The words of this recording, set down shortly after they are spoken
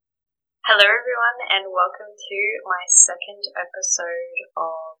Hello everyone and welcome to my second episode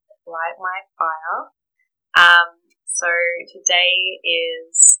of Light My Fire. So today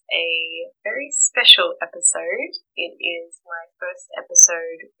is a very special episode. It is my first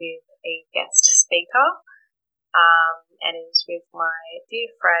episode with a guest speaker, and it is with my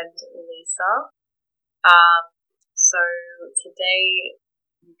dear friend Lisa. So today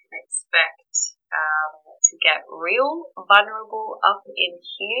you can expect to get real, vulnerable up in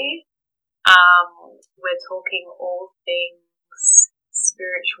here. We're talking all things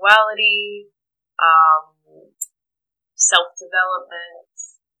spirituality, self-development,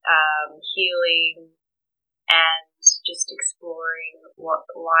 healing, and just exploring what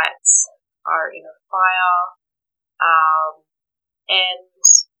lights are in a fire. And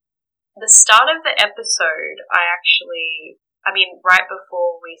the start of the episode, right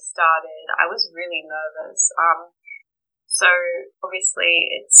before we started, I was really nervous. So obviously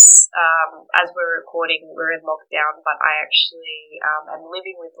it's, as we're recording, we're in lockdown, but I actually am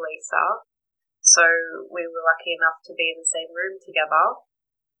living with Lisa. So we were lucky enough to be in the same room together.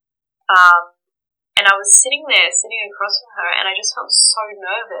 And I was sitting across from her, and I just felt so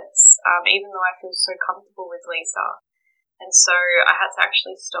nervous, even though I feel so comfortable with Lisa. And so I had to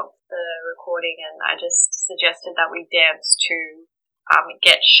actually stop the recording, and I just suggested that we dance to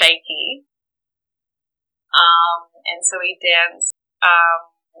Get Shaky. And so we danced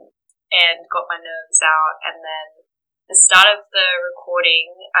and got my nerves out. And then the start of the recording,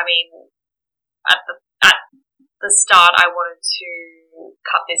 at the start I wanted to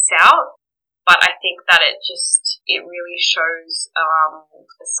cut this out, but I think that it really shows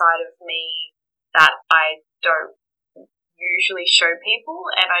a side of me that I don't usually show people,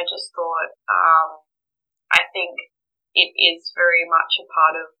 and I just thought I think it is very much a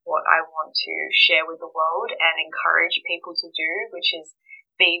part of what I want to share with the world and encourage people to do, which is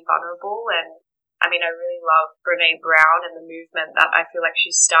be vulnerable. And I really love Brene Brown and the movement that I feel like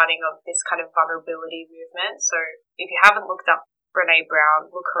she's starting of this kind of vulnerability movement. So if you haven't looked up Brene Brown,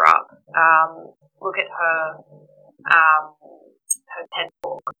 look her up. Look at her TED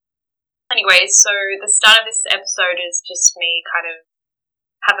Talk. Anyway, so the start of this episode is just me kind of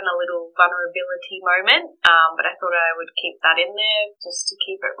having a little vulnerability moment, but I thought I would keep that in there just to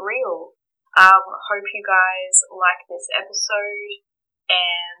keep it real. Hope you guys like this episode,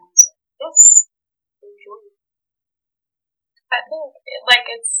 and yes, enjoy. I think,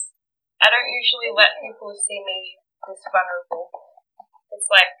 I don't usually let people see me this vulnerable. It's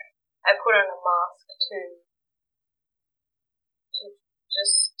like I put on a mask to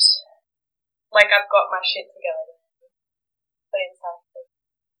just, I've got my shit together, but inside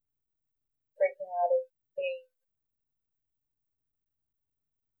breaking out of being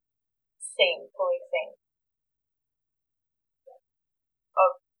fully seen,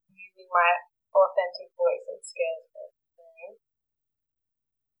 of using my authentic voice. It scares me.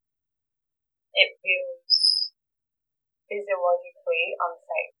 It feels physiologically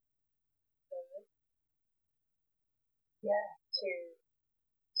unsafe to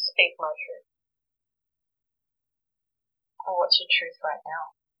speak my truth. Or what's your truth right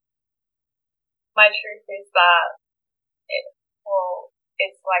now? My truth is that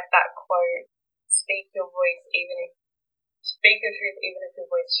it's like that quote, speak your truth even if your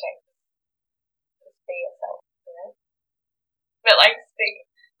voice changes. Just be yourself,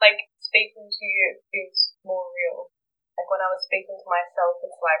 But speaking to you, it feels more real. Like when I was speaking to myself,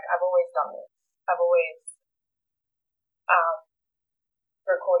 it's like I've always done this. I've always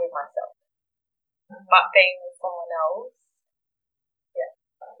recorded myself. Mm-hmm. But being with someone else,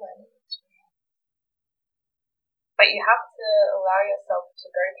 but you have to allow yourself to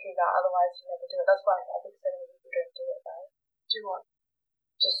go through that, otherwise you never do it. That's why I think so many people don't do it, right? Do what?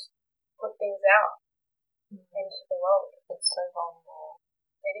 Just put things out into the world. It's so vulnerable.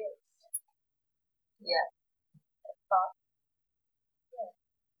 It is. Yeah. But,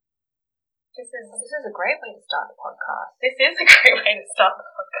 This is a great way to start the podcast. This is a great way to start the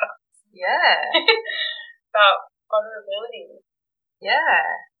podcast. Yeah. About vulnerability.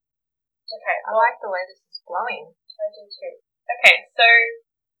 Yeah. Okay. I like the way this is flowing. I do too. Okay, so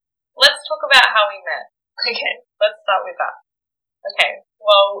let's talk about how we met. Okay, let's start with that. Okay,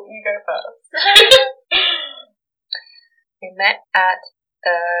 well, you go first. We met at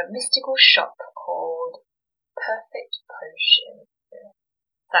a mystical shop called Perfect Potion.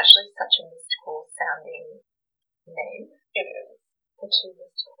 It's actually such a mystical sounding name. It is. For two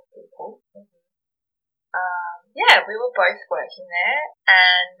mystical people. Mm-hmm. We were both working there,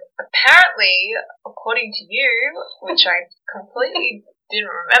 and apparently, according to you, which I completely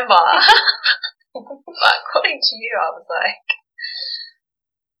didn't remember, but according to you, I was like,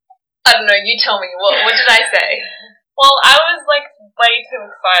 I don't know, you tell me, what did I say? Well, I was like way too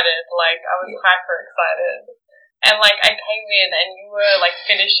excited. Like I was hyper excited. And like I came in and you were like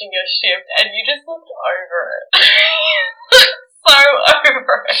finishing your shift and you just looked over it. So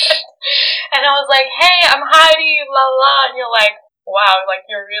over it. And I was like, hey, I'm Heidi, la la, and you're like, wow, like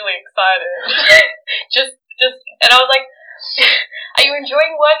you're really excited. just and I was like, are you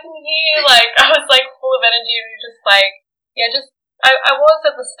enjoying working here? Like I was like full of energy and you're just like, yeah, just I was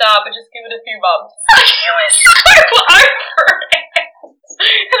at the start, but just give it a few months. You were so over it.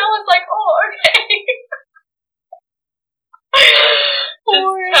 And I was like, oh, okay.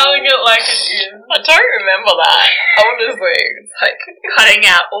 Just telling it like it is. I don't remember that. Honestly, it's like cutting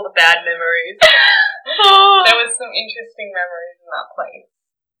out all the bad memories. There was some interesting memories in that place.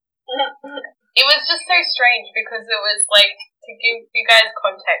 It was just so strange because it was like, to give you guys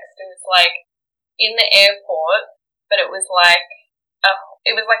context, it was like in the airport, but it was like a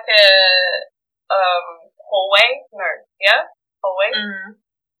hallway. No, yeah, hallway. Mm.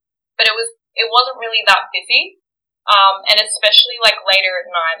 But it wasn't really that busy. And especially like later at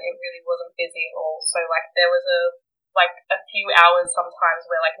night, it really wasn't busy at all. So like there was a few hours sometimes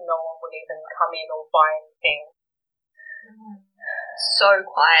where like no one would even come in or buy anything. So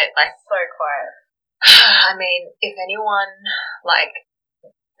quiet, like so quiet. I mean, if anyone like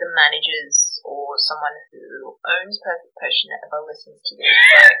the managers or someone who owns Perfect Potion ever listens to this,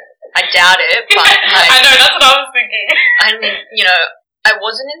 like, I doubt it, but like, I know, that's what I was thinking. I mean, you know, I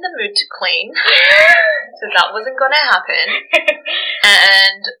wasn't in the mood to clean, so that wasn't going to happen.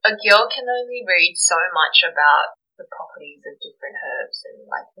 And a girl can only read so much about the properties of different herbs, and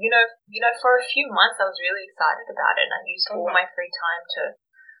like you know, for a few months I was really excited about it, and I used all my free time to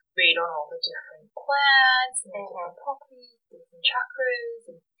read on all the different plants and the different properties, different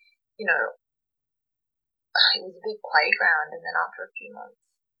chakras, and you know, it was a big playground. And then after a few months,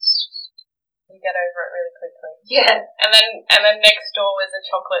 you get over it really quickly. Yeah. And then next door was a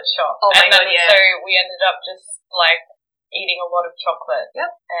chocolate shop. Oh my God, yeah. So we ended up just like eating a lot of chocolate.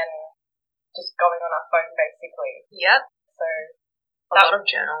 Yep. And just going on our phone basically. Yep. So a lot of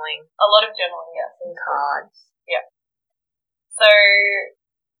journaling. A lot of journaling, yes. And cards. Yeah. So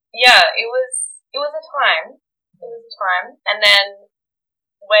yeah, it was a time. It was a time. And then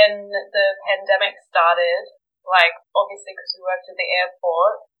when the pandemic started, like obviously because we worked at the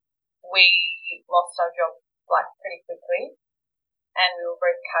airport, we lost our job like pretty quickly, and we were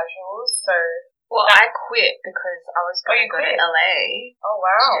both casuals. So I quit because I was going to go to LA. Oh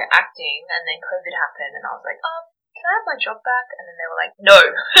wow! To do acting, and then COVID happened, and I was like, can I have my job back? And then they were like, no.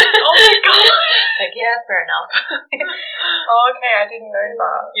 Oh my God! It's like, yeah, fair enough. Oh, okay, I didn't know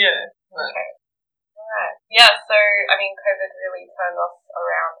that. Yeah. Okay. Alright. Yeah. So I mean, COVID really turned us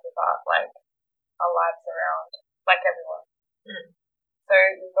around with that, like our lives around, like everyone. Mm. So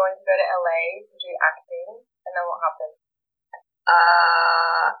you're going to go to LA to do acting, and then what happened?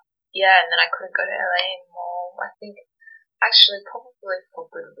 Yeah, and then I couldn't go to LA anymore. I think, actually, probably for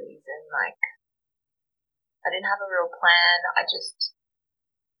good reason. Like, I didn't have a real plan. I just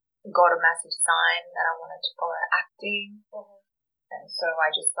got a massive sign that I wanted to follow acting, and so I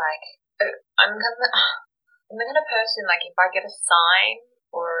just like, I'm the kind of person, like, if I get a sign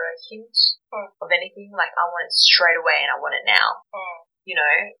or a hint of anything, like, I want it straight away and I want it now. You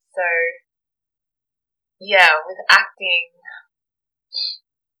know, so yeah, with acting,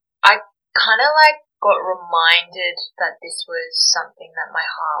 I kind of like got reminded that this was something that my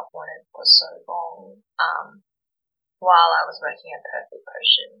heart wanted for so long, while I was working at Perfect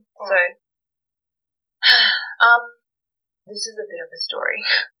Potion. So, this is a bit of a story.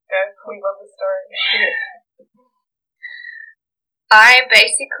 Go, we love the story. I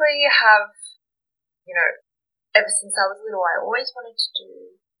basically have, you know, ever since I was little, I always wanted to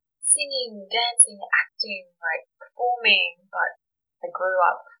do singing, dancing, acting, like performing, but I grew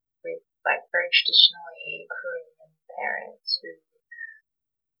up with like very traditionally Korean parents who,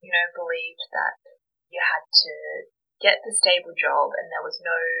 you know, believed that you had to get the stable job and there was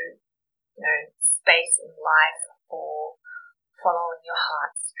no, you know, space in life for following your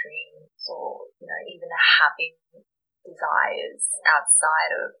heart's dreams or, you know, even having desires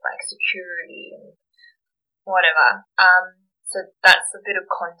outside of like security and whatever. So that's a bit of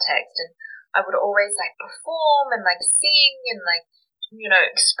context, and I would always like perform and like sing and like, you know,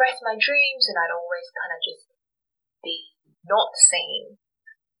 express my dreams, and I'd always kind of just be not seen,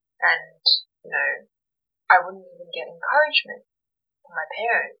 and you know, I wouldn't even get encouragement from my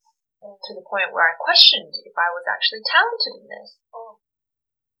parents to the point where I questioned if I was actually talented in this,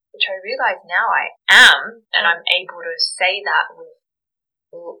 which I realize now I am, and I'm able to say that with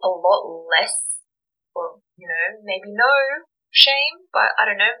a lot less, or, you know, maybe no shame, but I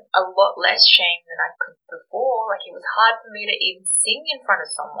don't know, a lot less shame than I could before. Like, it was hard for me to even sing in front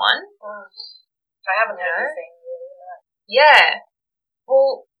of someone. I haven't heard you sing really. Yeah.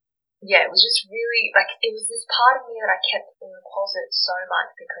 Well, yeah, it was just really, like, it was this part of me that I kept in the closet so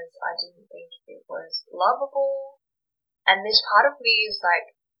much because I didn't think it was lovable. And this part of me is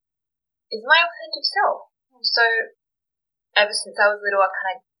like, is my authentic self. So, ever since I was little, I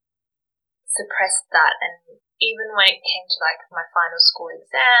kind of suppressed that, and even when it came to like my final school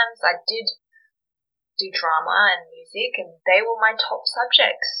exams, I did do drama and music, and they were my top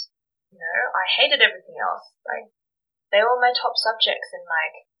subjects. You know, I hated everything else. Like, they were my top subjects, and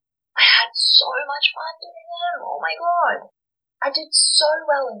like, I had so much fun doing them. Oh my god, I did so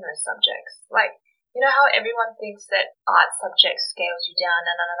well in those subjects. Like, you know how everyone thinks that art subjects scales you down?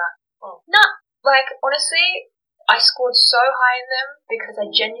 Nah, like, honestly, I scored so high in them because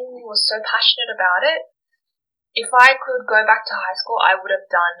I genuinely was so passionate about it. If I could go back to high school, I would have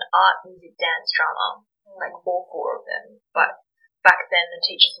done art, music, dance, drama, like all 4 of them. But back then, the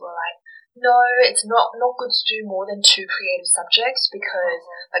teachers were like, no, it's not good to do more than 2 creative subjects because,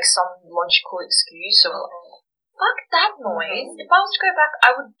 like, some logical excuse or, fuck that noise. If I was to go back,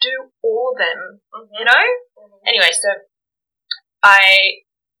 I would do all of them, you know? Anyway, so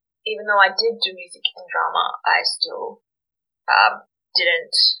even though I did do music and drama, I still I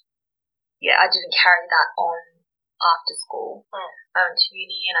didn't carry that on after school. I went to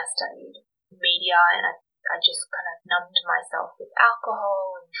uni and I studied media, and I just kind of numbed myself with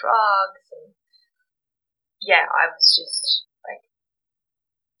alcohol and drugs, and yeah, I was just like,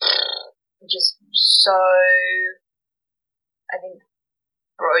 just so, I think,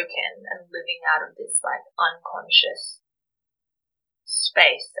 broken and living out of this like unconscious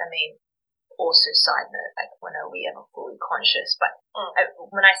space. I mean, also side note, like, when are we ever fully conscious? But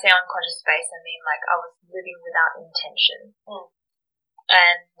when I say unconscious space, I mean like I was living without intention,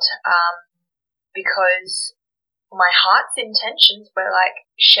 and because my heart's intentions were like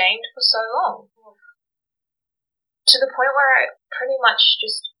shamed for so long, to the point where I pretty much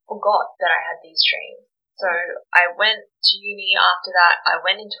just forgot that I had these dreams. So I went to uni after that. I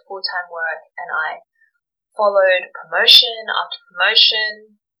went into full-time work, and I followed promotion after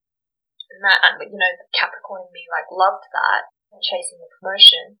promotion. And that, you know, the Capricorn in me like loved that, chasing the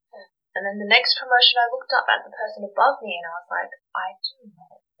promotion. And then the next promotion, I looked up at the person above me, and I was like, I do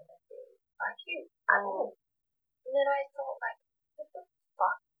not want to be like you at all. And then I thought, like, what the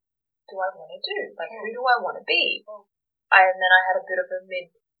fuck do I want to do? Like, who do I want to be? And then I had a bit of a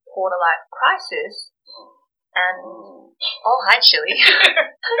mid-quarter life crisis. And oh, hi, Chili.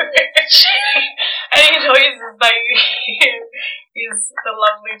 Any noises that you hear is the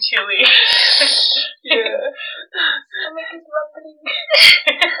lovely Chili. Yeah. Stomach is rumbling.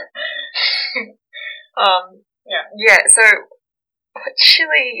 Yeah. So,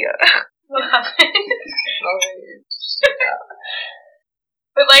 Chili. What happened?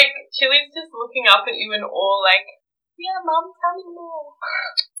 But like, Chili's just looking up at you in awe, like, yeah, Mum, tell me more.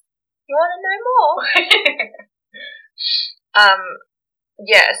 You want to know more?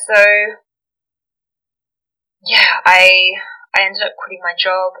 Yeah, so, yeah, I ended up quitting my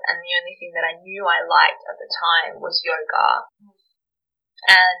job, and the only thing that I knew I liked at the time was yoga.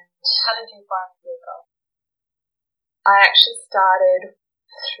 And how did you find yoga? I actually started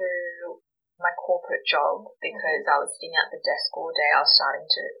through my corporate job because I was sitting at the desk all day. I was starting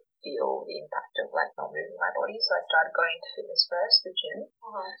to feel the impact of like not moving my body, so I started going to Fitness First, the gym,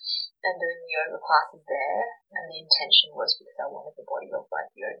 and doing the yoga classes there. And the intention was because I wanted the body of like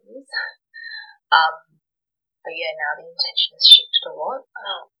yogis. But yeah, now the intention has shifted a lot,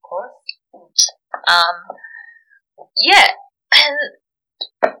 of course. Yeah, and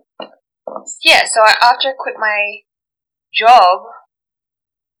yeah, so after I quit my job,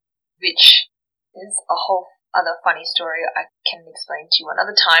 which is a whole other funny story I can explain to you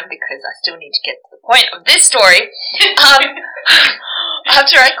another time because I still need to get to the point of this story.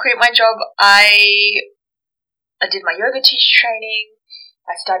 After I quit my job, I did my yoga teacher training.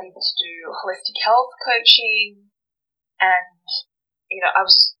 I studied to do holistic health coaching, and you know, I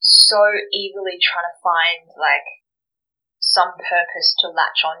was so eagerly trying to find like some purpose to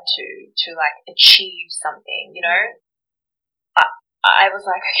latch onto, to like achieve something, you know. I was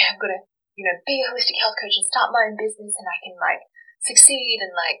like, okay, I'm gonna, you know, be a holistic health coach and start my own business, and I can like succeed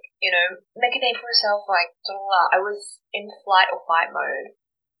and like, you know, make a name for myself. Like, blah, blah, blah. I was in flight or fight mode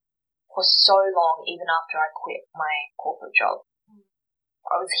for so long, even after I quit my corporate job.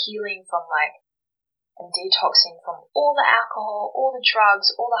 I was healing from like, and detoxing from all the alcohol, all the drugs,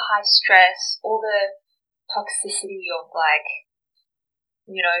 all the high stress, all the toxicity of like,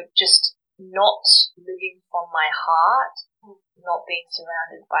 you know, just not living from my heart not being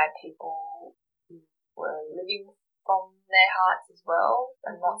surrounded by people who were living from their hearts as well.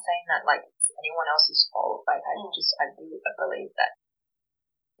 I'm not saying that like it's anyone else's fault. Like I believe that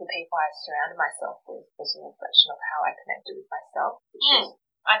the people I surrounded myself with was a reflection of how I connected with myself.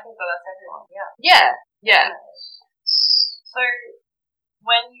 I think that's everyone. Yeah. So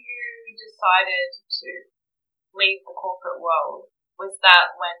when you decided to leave the corporate world, was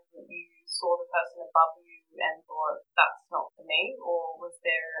that when you saw the person above you and thought, that's not for me? Or was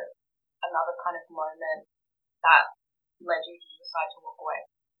there another kind of moment that led you to decide to walk away?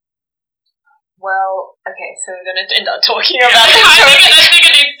 Well, okay, so we're going to end up talking about it. I think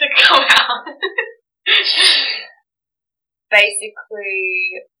it needs to come out.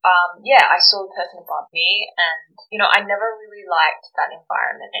 Basically, I saw the person above me and, I never really liked that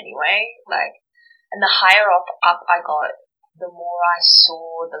environment anyway. Like, and the higher up I got, the more I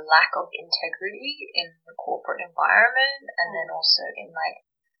saw the lack of integrity in the corporate environment and then also in like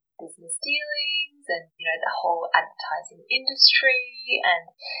business dealings and, the whole advertising industry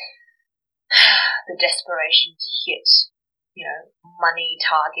and the desperation to hit, money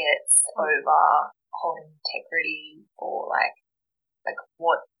targets over holding integrity for like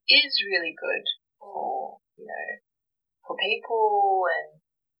what is really good for, for people and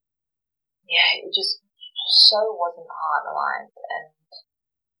it just so wasn't heart aligned and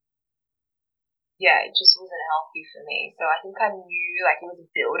it just wasn't healthy for me. So I think I knew like it was a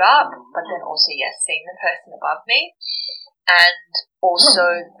build up, but then also seeing the person above me and also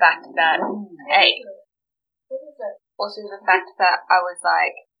the fact that also the fact that I was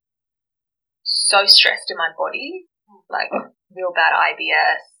like so stressed in my body, like real bad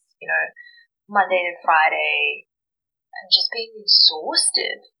IBS, Monday to Friday and just being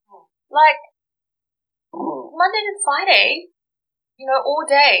exhausted. Like Monday to Friday, all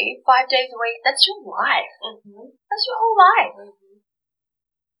day, 5 days a week, that's your life. That's your whole life.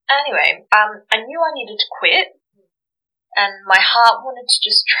 Anyway, I knew I needed to quit and my heart wanted to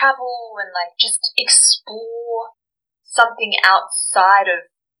just travel and like just explore something outside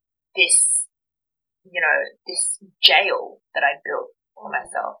of this, this jail that I built for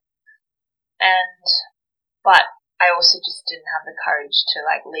myself. But I also just didn't have the courage to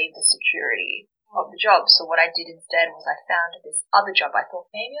like leave the security of the job. So what I did instead was I found this other job. I thought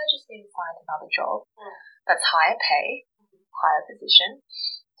maybe I just need to find another job that's higher pay, higher position.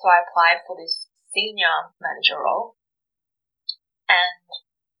 So I applied for this senior manager role and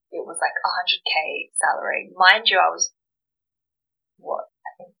it was like 100K salary. Mind you, I was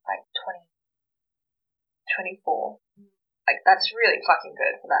I think like 24. Like that's really fucking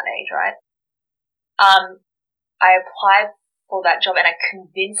good for that age, right? I applied for that job and I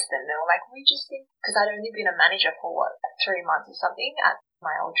convinced them. They were like, we just think, because I'd only been a manager for 3 months or something at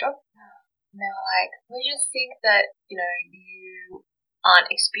my old job. And they were like, we just think that, you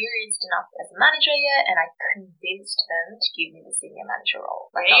aren't experienced enough as a manager yet. And I convinced them to give me the senior manager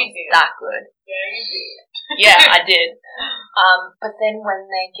role. Like I was that good. Yeah, you did. Yeah, I did. But then when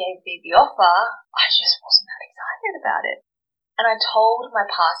they gave me the offer, I just wasn't that excited about it. And I told my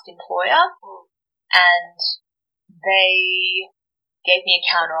past employer and they gave me a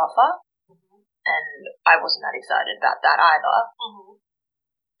counter offer and I wasn't that excited about that either.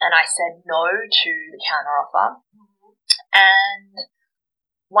 And I said no to the counter offer. And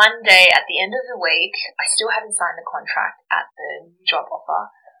one day at the end of the week, I still hadn't signed the contract at the new job offer.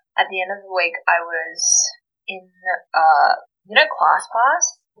 At the end of the week, I was in,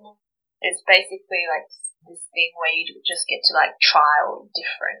 ClassPass. It's basically like this thing where you just get to like trial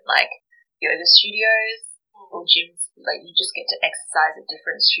different like yoga studios or gyms. Like you just get to exercise at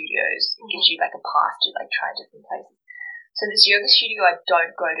different studios. It gives you like a pass to like try different places. So this yoga studio I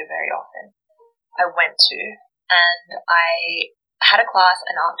don't go to very often. I went to and I had a class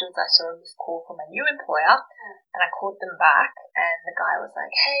and afterwards I saw this call from my new employer and I called them back and the guy was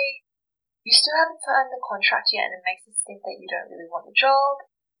like, hey, you still haven't signed the contract yet and it makes us think that you don't really want the job.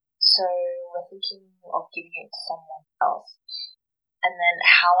 So we're thinking of giving it to someone else. And then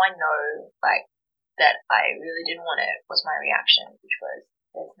how I know like that I really didn't want it was my reaction, which was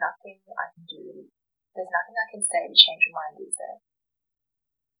there's nothing I can do. There's nothing I can say to change your mind, is there?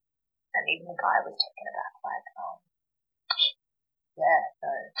 And even the guy was taken aback, like, yeah,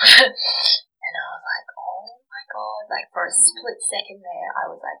 no. And I was like, oh my God. Like for a split second there, I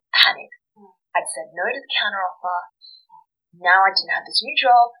was like panicked. I'd said no to the counter offer. Now I didn't have this new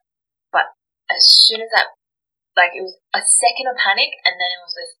job. But as soon as that, like it was a second of panic and then it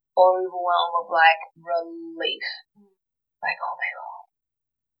was this overwhelm of like relief. Like, oh my God.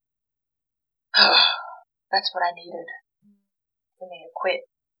 That's what I needed. For me to quit.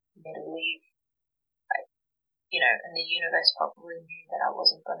 For me to leave. Like, and the universe probably knew that I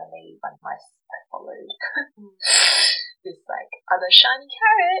wasn't going to leave unless I followed this, other shiny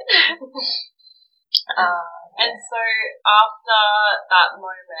carrot. And so after that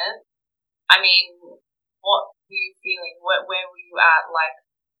moment, I mean, what were you feeling? Where were you at?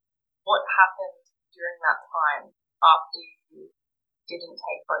 What happened during that time after you didn't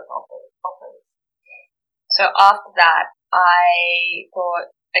take both offers? So after that, I thought,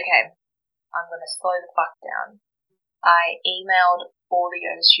 okay, I'm going to slow the fuck down. I emailed all the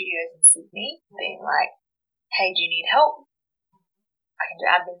yoga studios in Sydney being like, hey, do you need help? I can do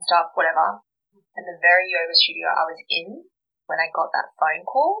admin stuff, whatever. And the very yoga studio I was in when I got that phone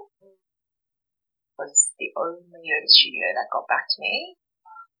call was the only yoga studio that got back to me.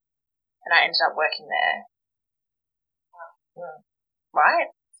 And I ended up working there.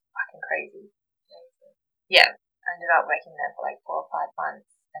 Right? It's fucking crazy. Yeah. I ended up working there for 4 or 5 months,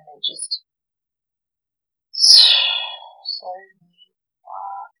 and then just slowly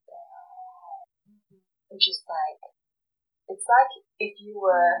fucked down. It's just it's like if you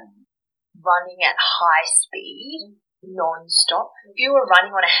were running at high speed, non-stop. If you were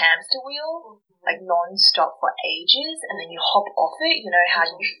running on a hamster wheel, non-stop for ages, and then you hop off it, you know how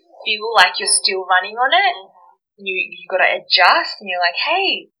you feel like you're still running on it? You got to adjust, and you're like,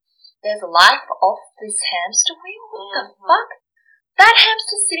 hey, there's life off this hamster wheel? What the fuck? That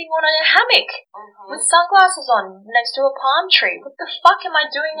hamster's sitting on a hammock with sunglasses on next to a palm tree. What the fuck am I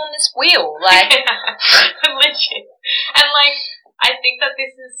doing on this wheel? Legit. And I think that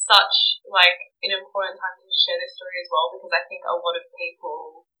this is such an important time to share this story as well, because I think a lot of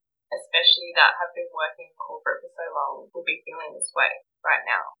people, especially that have been working in corporate for so long, will be feeling this way right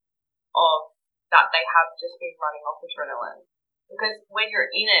now, of that they have just been running off adrenaline. Because when you're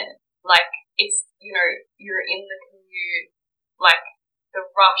in it, it's, you're in the commute, the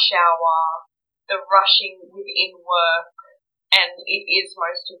rush hour, the rushing within work, and it is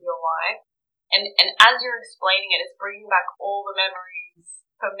most of your life. And as you're explaining it, it's bringing back all the memories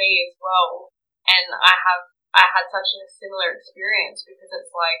for me as well. And I had such a similar experience, because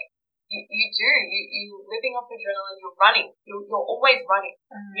it's you're living off adrenaline, you're running, you're always running,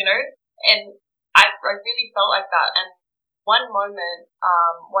 and I really felt like that. And one moment,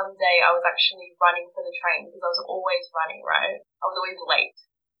 one day I was actually running for the train, because I was always running, right? I was always late.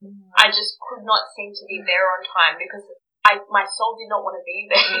 I just could not seem to be there on time, because my soul did not want to be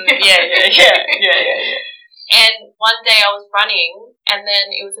there. Yeah. And one day I was running, and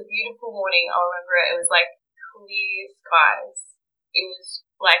then it was a beautiful morning. I remember it. It was clear skies. It was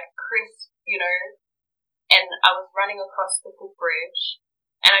crisp, and I was running across the footbridge,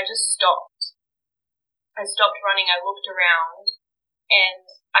 and I just stopped. I stopped running, I looked around, and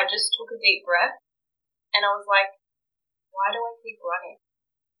I just took a deep breath, and I was like, why do I keep running?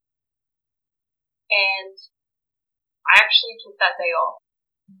 And I actually took that day off.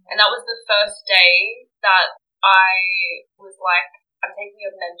 And that was the first day that I was like, I'm taking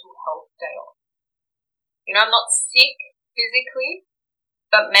a mental health day off. I'm not sick physically,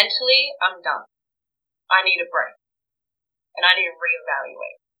 but mentally, I'm done. I need a break. And I need to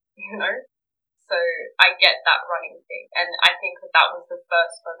reevaluate, So I get that running thing. And I think that was the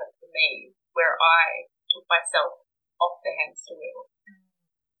first moment for me where I took myself off the hamster wheel.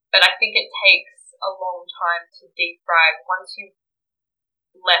 But I think it takes a long time to defrag. Once you've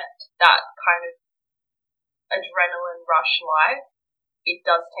left that kind of adrenaline rush life, it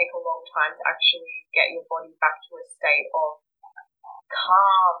does take a long time to actually get your body back to a state of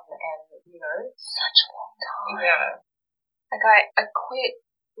calm and, such a long time. Yeah. I quit,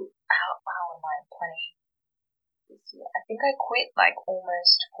 how am I, 20 this year? I think I quit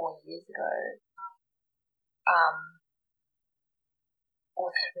almost 4 years ago.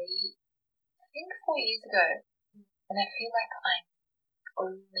 Or 3, I think 4 years ago. And I feel like I'm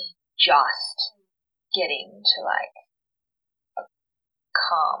only just getting to a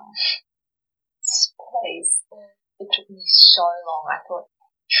calm space. It took me so long. I thought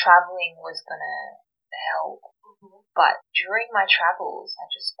traveling was going to help. But during my travels, I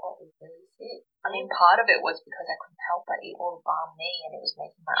just got really sick. I mean, part of it was because I couldn't help but eat all the banh mi, and it was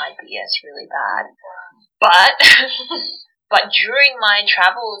making my IBS really bad. But but during my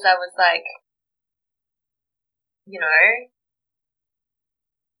travels, I was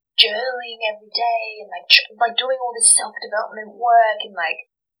journaling every day, and doing all this self-development work, and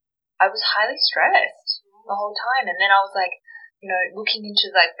I was highly stressed the whole time. And then I was looking into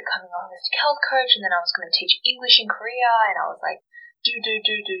becoming a holistic health coach, and then I was going to teach English in Korea, and I was do,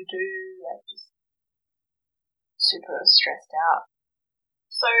 just super stressed out.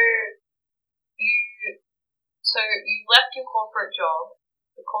 So you left your corporate job,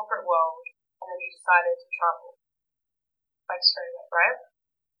 the corporate world, and then you decided to travel. like straight away, right?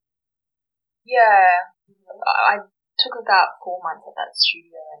 Yeah. I took about 4 months at that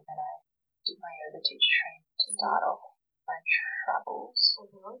studio, and then I did my yoga teacher training to start off my travels.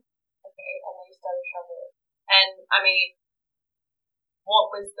 Mm-hmm. Okay, and then you started traveling. And I mean,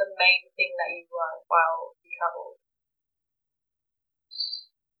 what was the main thing that you learned while you traveled?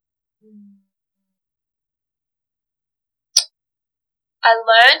 I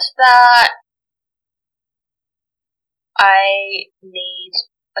learned that I need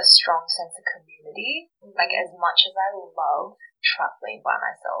a strong sense of community. Like, as much as I love traveling by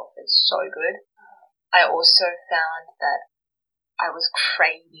myself, it's so good. I also found that I was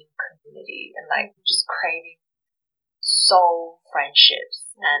craving community and like just craving soul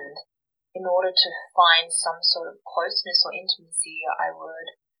friendships. And in order to find some sort of closeness or intimacy, I would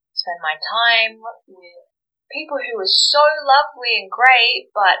spend my time with people who were so lovely and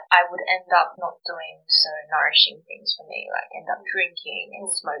great, but I would end up not doing so nourishing things for me, like end up drinking and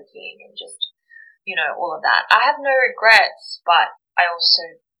smoking and just, all of that. I have no regrets, but I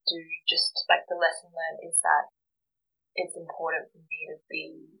also do just, like, the lesson learned is that it's important for me to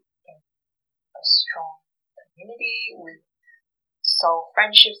be in a strong community with soul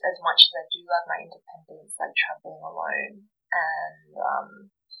friendships as much as I do love my independence, like traveling alone.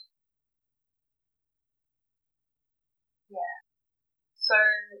 And, yeah. So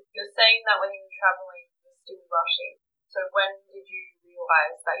you're saying that when you were traveling, you were still rushing. So when did you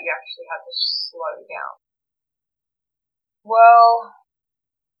realise that you actually had to slow down? Well,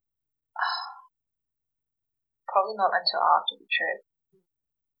 probably not until after the trip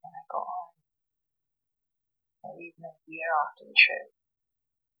when I got home. Maybe even a year after the trip.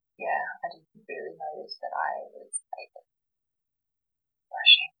 Yeah, I didn't really notice that I was like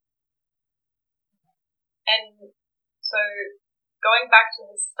rushing. And so going back to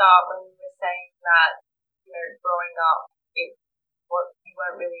the start when you were saying that, growing up, you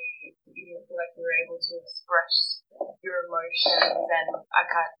didn't feel like you were able to express your emotions and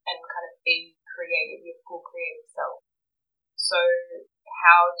kind of be creative, your full creative self. So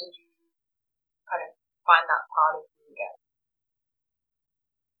how did you kind of find that part of you again?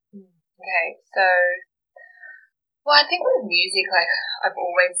 Okay, so, well, I think with music, like, I've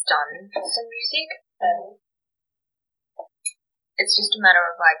always done some music, and it's just a matter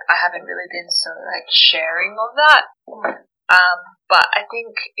of, like, I haven't really been so, like, sharing of that. But I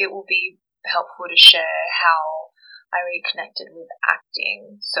think it will be helpful to share how I reconnected with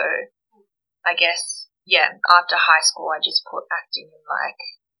acting. So I guess, yeah, after high school, I just put acting in, like,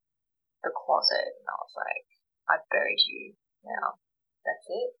 the closet, and I was like, I've buried you now. That's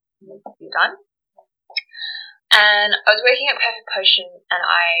it. You're done. And I was working at Perfect Potion, and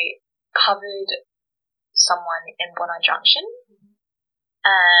I covered someone in Bondi Junction.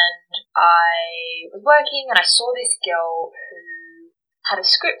 And I was working, and I saw this girl who had a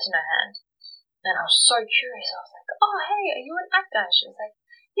script in her hand. And I was so curious. I was like, oh, hey, are you an actor? And she was like,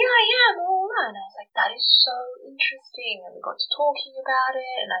 yeah, I am, all that. And I was like, that is so interesting. And we got to talking about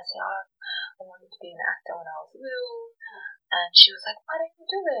it. And I said, oh, I wanted to be an actor when I was little. And she was like, why don't you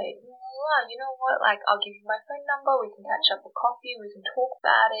do it? You know what? Like, I'll give you my phone number. We can catch up for coffee. We can talk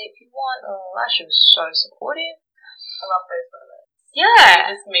about it if you want. She was so supportive. I love those moments. Yeah.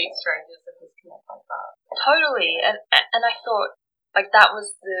 You just meet strangers and just connect like that. Totally. And I thought, like, that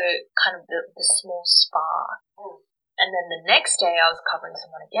was the kind of the small spark. And then the next day I was covering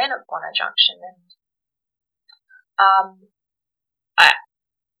someone again at Bondi Junction, and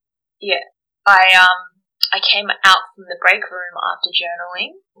I came out from the break room after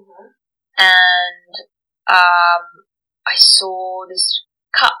journaling, and I saw this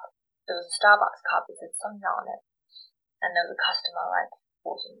cup. There was a Starbucks cup that said Sonia on it, and there was a customer, like,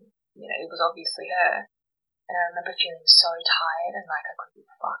 walking, it was obviously her. And I remember feeling so tired and like I couldn't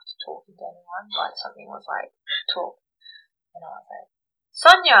be fucked talking to anyone, but something was like, talk. And I was like,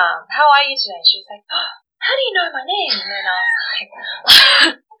 Sonia, how are you today? And she was like, oh, how do you know my name? And then I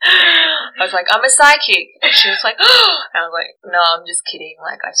was like, I'm a psychic. And she was like, oh, and I was like, no, I'm just kidding.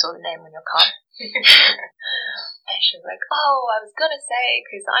 Like, I saw the name on your cup. And she was like, oh, I was going to say,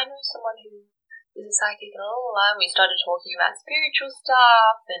 because I know someone who is a psychic and all that. And we started talking about spiritual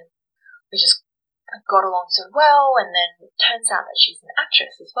stuff, and we just got along so well, and then it turns out that she's an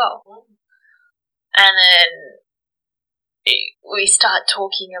actress as well. And then we start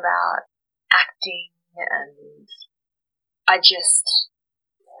talking about acting, and I just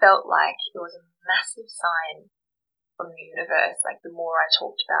felt like it was a massive sign from the universe. Like, the more I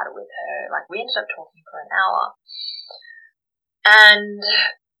talked about it with her, like, we ended up talking for an hour, and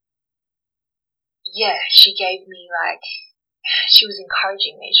yeah, she gave me, like, she was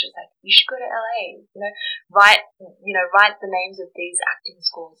encouraging me. She was like, you should go to LA, write the names of these acting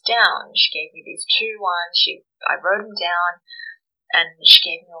schools down. She gave me these 2 ones. I wrote them down, and she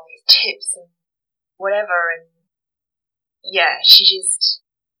gave me all these tips and whatever. And yeah, she just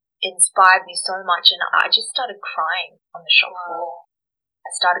inspired me so much, and I just started crying on the shop floor. I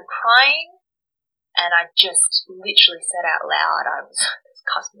started crying, and I just literally said out loud, there's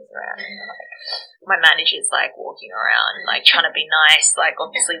customers around, my manager's like walking around, like trying to be nice, like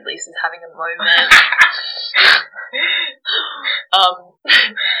obviously Lisa's having a moment.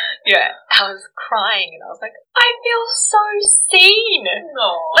 Yeah, I was crying, and I was like, I feel so seen.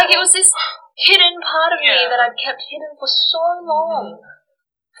 Aww. Like it was this hidden part of me that I'd kept hidden for so long.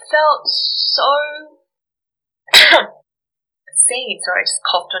 Felt so seen. Sorry, I just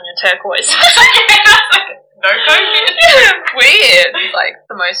coughed on your turquoise. No COVID. Weird. It's like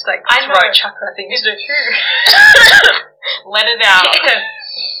the most like throat chakra thing to do. Let it out.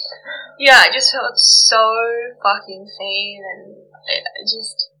 Yeah, I just felt so fucking seen, and it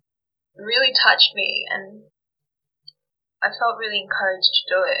just really touched me, and I felt really encouraged to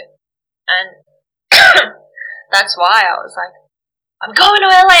do it. And that's why I was like, I'm going to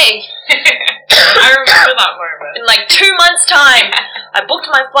LA. I remember that moment. In like 2 months' time, I booked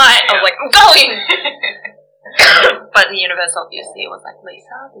my flight. I was like, I'm going. But the universe obviously was like,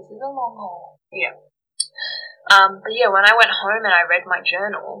 Lisa, this is a long haul. Yeah. But yeah, when I went home and I read my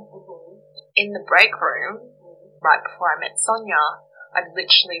journal, in the break room, right before I met Sonia, I'd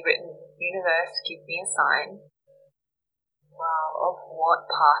literally written, universe, give me a sign. Wow, of what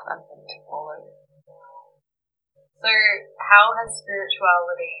path I'm going to follow. So, how has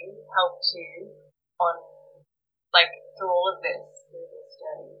spirituality helped you on, like, through all of this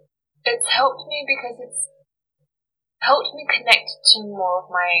journey? It's helped me because it's helped me connect to more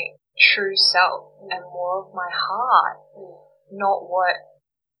of my true self and more of my heart, not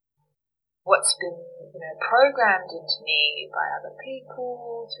what's been, programmed into me by other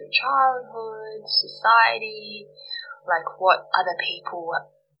people through childhood, society, like what other people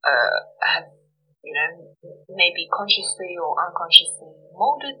have, maybe consciously or unconsciously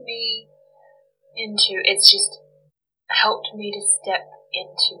molded me into. It's just helped me to step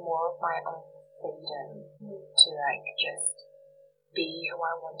into more of my own freedom to like just be who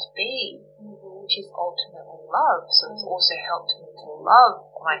I want to be, which is ultimately love. So it's also helped me to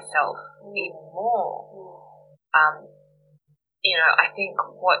love myself even more. I think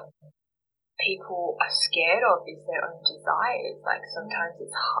what people are scared of is their own desires. Like sometimes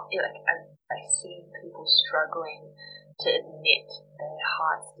it's hard, like I see people struggling to admit their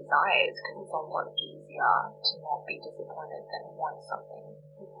heart's desires because it's a lot easier to not be disappointed than want something.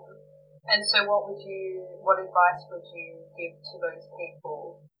 And so what advice would you give to those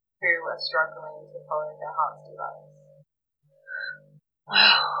people who are struggling to follow their heart's desires?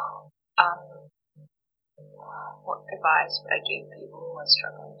 What advice would I give people who are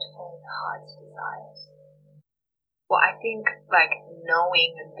struggling to follow their heart's desires? Well, I think like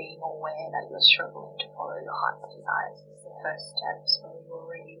knowing and being aware that you're struggling to follow your heart's desires is the first step, so you're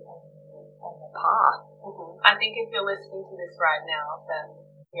already on the path. I think if you're listening to this right now, then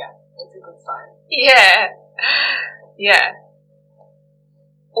yeah, it's a good sign. Yeah.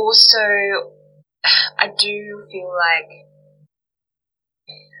 Also, I do feel like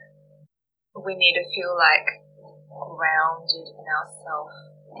we need to feel like grounded in ourselves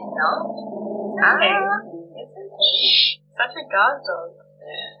enough. Okay. It's okay. Such a guard dog.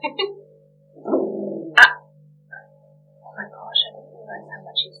 Oh my gosh, I didn't realize how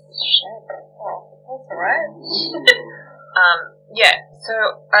much he's shed. Oh, that's alright. Yeah, so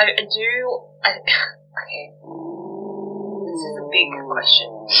okay. This is a big question.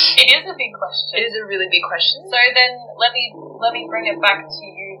 It is a big question. It is a really big question. So then let me bring it back to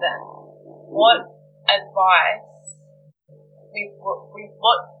you then. What advice, with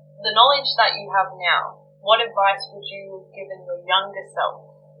what the knowledge that you have now, what advice would you have given your younger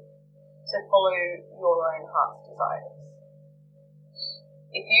self to follow your own heart's desires?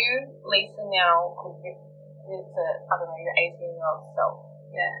 If you, Lisa, now could give it to, I don't know, your 18-year-old self,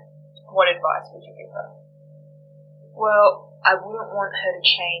 what advice would you give her? Well, I wouldn't want her to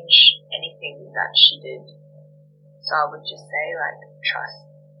change anything that she did. So I would just say, like,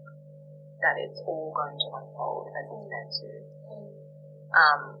 trust that it's all going to unfold as it's meant to.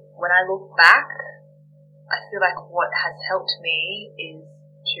 When I look back, I feel like what has helped me is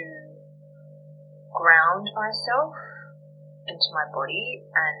to ground myself into my body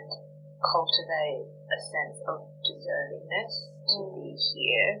and cultivate a sense of deservingness to be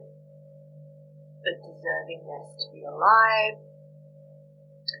here, the deservingness to be alive,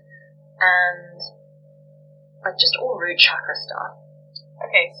 and like just all root chakra stuff.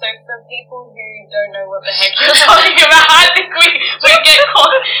 Okay, so for people who don't know what the heck you're talking about, I think we get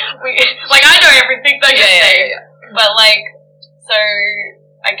caught. Like, I know everything that you're saying. Yeah. But, like, so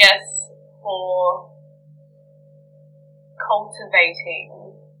I guess for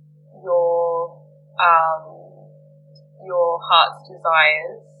cultivating your heart's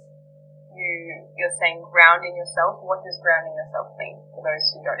desires, you're saying grounding yourself. What does grounding yourself mean for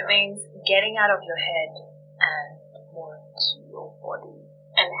those who don't know? It means getting out of your head and more into your body.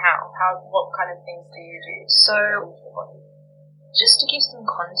 And how? What kind of things do you do? So, just to give some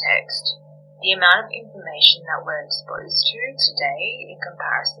context, the amount of information that we're exposed to today in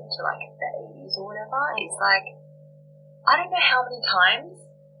comparison to like the 80s or whatever is like, I don't know how many times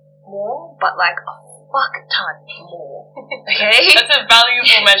more, but like a fuck ton more. Okay? That's a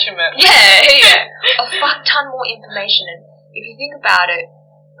valuable measurement. Yeah. A fuck ton more information. And if you think about it,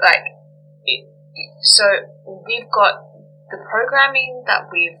 like, so we've got the programming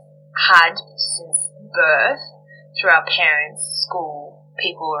that we've had since birth through our parents, school,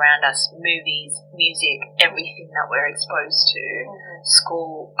 people around us, movies, music, everything that we're exposed to,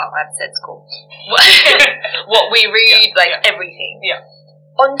 school, I've said school, what we read, everything. Yeah.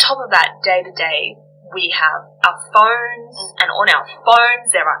 On top of that, day to day, we have our phones, and on our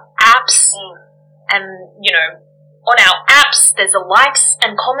phones there are apps, and, you know, on our apps, there's the likes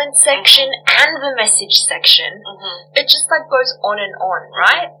and comments section and the message section. It just like goes on and on,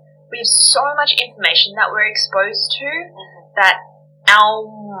 right? We have so much information that we're exposed to that our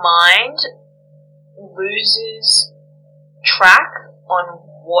mind loses track on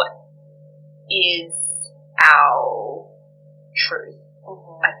what is our truth,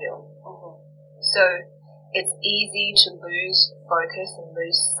 I feel. So it's easy to lose focus and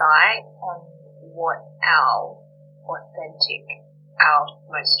lose sight on what our authentic, our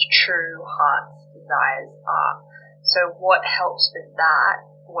most true heart's desires are. So what helps with that,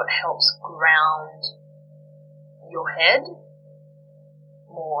 what helps ground your head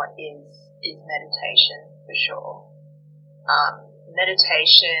more is meditation, for sure.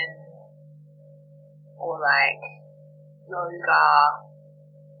 Meditation or like yoga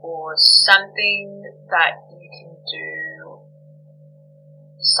or something that you can do,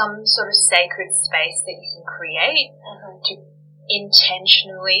 some sort of sacred space that you can create to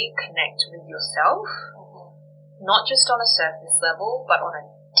intentionally connect with yourself, not just on a surface level, but on a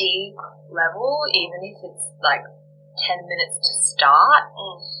deep level, even if it's like 10 minutes to start.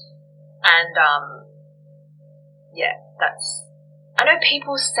 And I know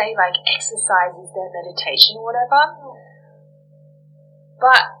people say like exercise is their meditation or whatever,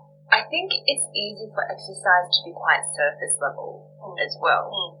 but I think it's easy for exercise to be quite surface level as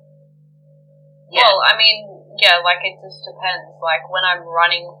well. Yeah. Well, I mean, like it just depends. Like when I'm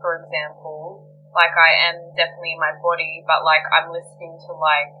running, for example, like I am definitely in my body, but like I'm listening to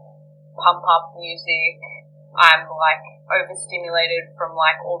like pump up music. I'm like overstimulated from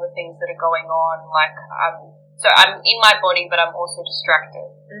like all the things that are going on. Like so I'm in my body, but I'm also distracted.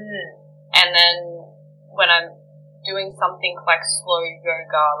 And then when I'm doing something like slow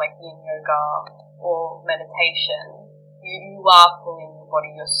yoga, like yin yoga or meditation, you are fully in your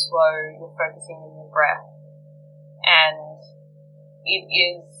body, you're slow, you're focusing on your breath. And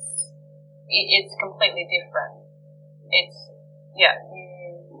it's completely different. It's,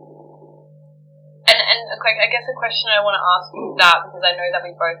 and I guess a question I want to ask you that, because I know that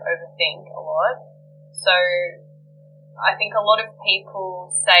we both overthink a lot. So I think a lot of people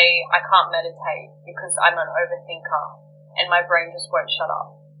say I can't meditate because I'm an overthinker and my brain just won't shut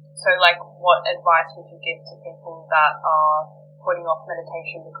up. So like what advice would you give to people that are putting off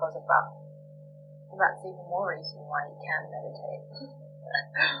meditation because of that? Well, that's even more reason why you can meditate.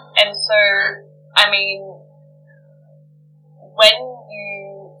 And so, I mean, when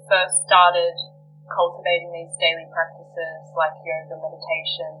you first started cultivating these daily practices like yoga,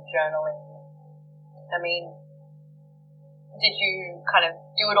 meditation, journaling, I mean, did you kind of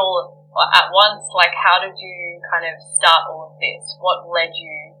do it all at once? Like, how did you kind of start all of this? What led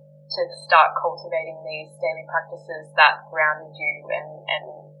you to start cultivating these daily practices that grounded you and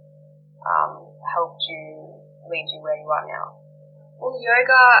helped you lead you where you are now? Well,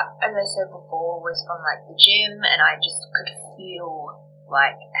 yoga, as I said before, was from like the gym, and I just could feel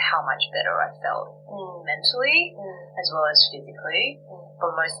like how much better I felt mentally as well as physically,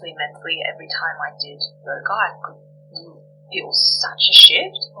 but mostly mentally. Every time I did yoga, I could feel such a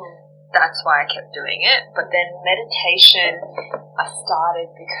shift. That's why I kept doing it. But then meditation, I started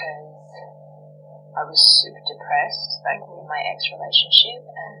because I was super depressed, like in my ex-relationship,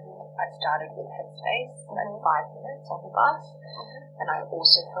 and I started with Headspace, like 5 minutes on the bus, and I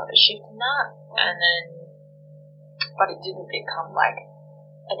also felt a shift in that. And then but it didn't become like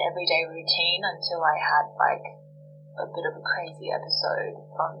an everyday routine until I had like a bit of a crazy episode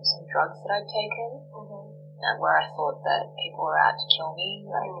from some drugs that I'd taken, and where I thought that people were out to kill me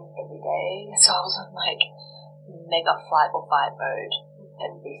like every day. So I was on like mega flight or fight mode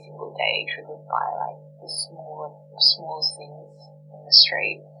every single day, triggered by like the smallest things in the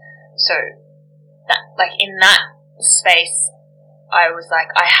street. So that, like, in that space, I was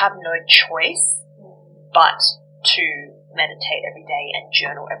like, I have no choice but to meditate every day and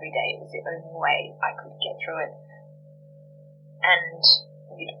journal every day. It was the only way I could get through it. And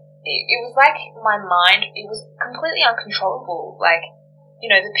it was like my mind, it was completely uncontrollable. Like, you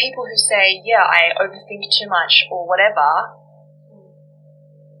know, the people who say, yeah, I overthink too much or whatever,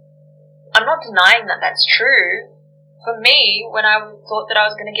 I'm not denying that that's true. For me, when I thought that I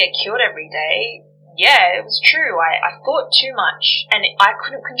was going to get killed every day, yeah, it was true. I thought too much and I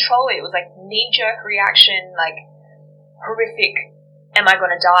couldn't control it. It was like knee-jerk reaction, like horrific, am I going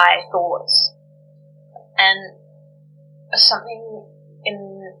to die thoughts. And something in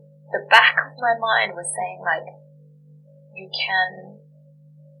the back of my mind was saying, like, you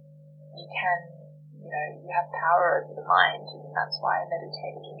you have power over the mind, and that's why I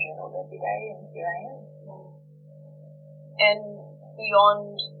meditated and journaled every day, and here I am. And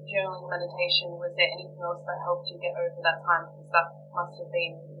beyond journaling and meditation, was there anything else that helped you get over that time? Because that must have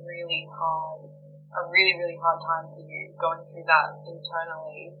been really hard, a really, really hard time for you, going through that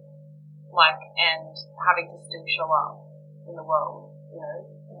internally, like, and having to still show up in the world, you know?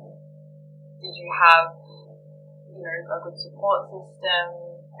 Did you have, you know, a good support system?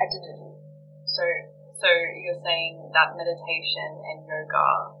 I didn't. So you're saying that meditation and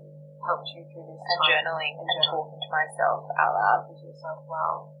yoga helped you through this and time? Journaling and talking to myself out loud. To yourself,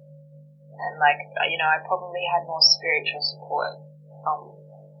 wow. And like, you know, I probably had more spiritual support from,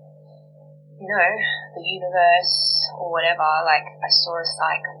 you know, the universe or whatever. Like, I saw a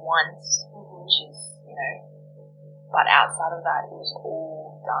psych once, which is, you know, but outside of that, it was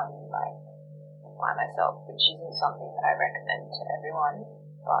all done like by myself, which isn't something that I recommend to everyone.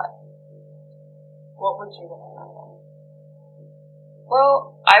 But what would you recommend then?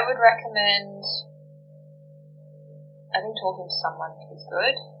 Well, I would recommend, I think talking to someone is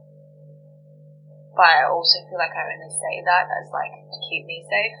good, but I also feel like I only say that as like to keep me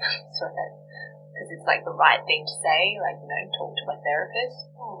safe, so that, because it's like the right thing to say, like, you know, talk to a therapist.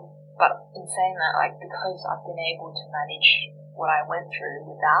 But in saying that, like, because I've been able to manage what I went through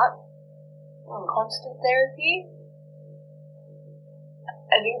without constant therapy,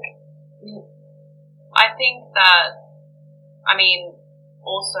 I think that, I mean,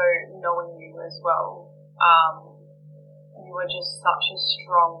 also knowing you as well, you were just such a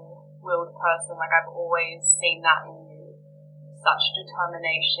strong-willed person. Like, I've always seen that in you, such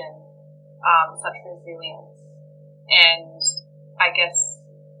determination, such resilience, and I guess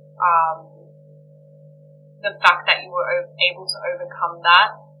the fact that you were able to overcome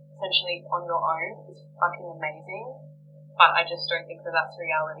that essentially on your own is fucking amazing. But I just don't think that that's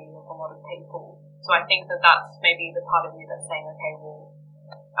reality of a lot of people. So I think that that's maybe the part of you that's saying, okay, well,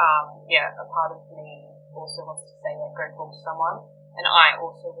 a part of me also wants to say, like, go talk to someone. And I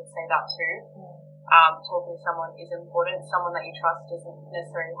also would say that too. Talking to someone is important. Someone that you trust doesn't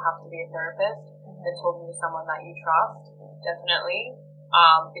necessarily have to be a therapist. But talking to someone that you trust, definitely.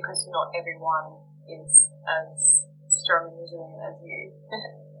 Because not everyone is as strong and resilient as you.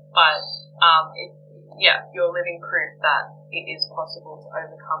 But you're living proof that it is possible to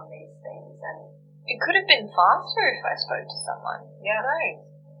overcome these things. And it could have been faster if I spoke to someone. Yeah.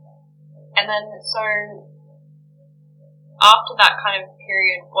 And then, so after that kind of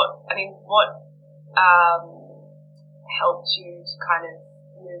period, what helped you to kind of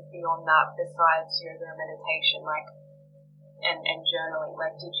move beyond that besides yoga and meditation, like, and journaling?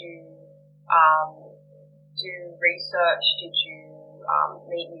 Like, did you do research? Did you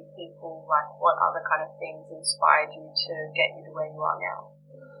meet new people? Like, what other kind of things inspired you to get you to where you are now?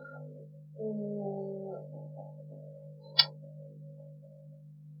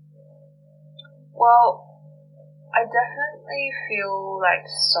 Well, I definitely feel like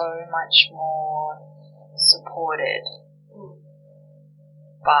so much more supported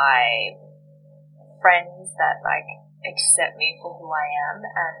by friends that like accept me for who I am,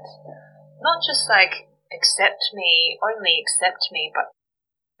 and not just like only accept me, but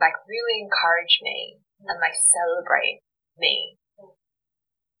like really encourage me and like celebrate me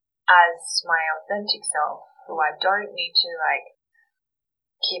as my authentic self, who I don't need to like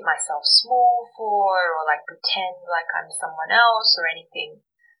keep myself small for or like pretend like I'm someone else or anything.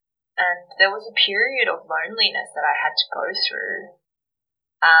 And there was a period of loneliness that I had to go through.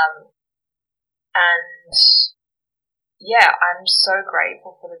 And I'm so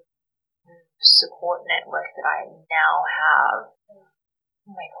grateful for the support network that I now have.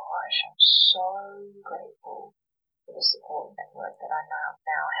 Oh my gosh, I'm so grateful for the support network that I now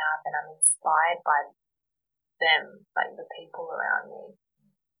have, and I'm inspired by them, like the people around me.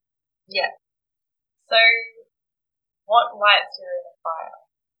 Yeah. So, what lights your inner fire?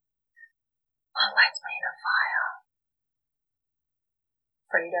 What lights my inner fire?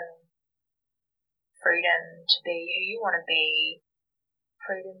 Freedom to be who you want to be,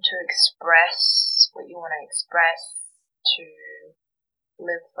 freedom to express what you want to express, to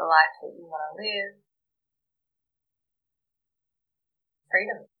live the life that you want to live.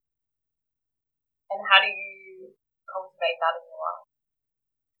 Freedom. And how do you cultivate that in your life?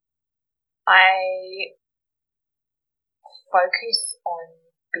 I focus on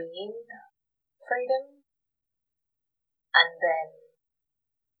being freedom, and then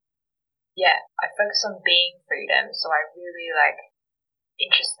I focus on being freedom. So I really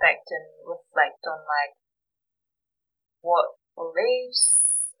introspect and reflect on what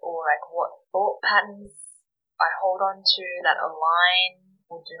beliefs or what thought patterns I hold on to that align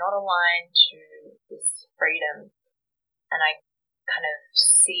or do not align to this freedom, and I kind of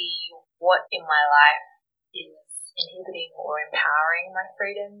see what in my life is inhibiting or empowering my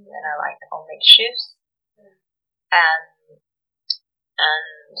freedom, and I'll make shifts. And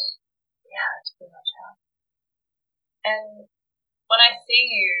that's pretty much how. And when I see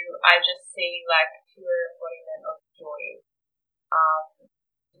you, I just see pure embodiment of joy.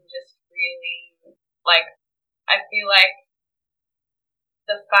 You just really I feel like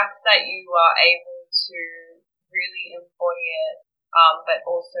the fact that you are able to really embody it, but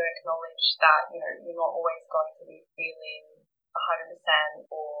also acknowledge that you're not always going to be feeling 100%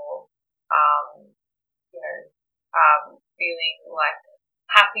 or feeling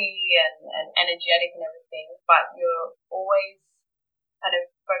happy and energetic and everything, but you're always kind of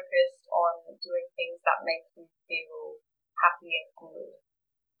focused on doing things that make you feel happy and good,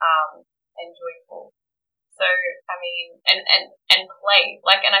 and joyful. So, I mean, and play,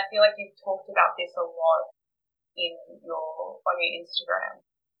 and I feel like you've talked about this a lot on your Instagram,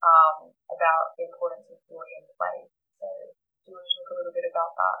 about the importance of joy and play. So, do you want to talk a little bit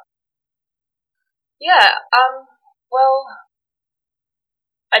about that? Yeah, well,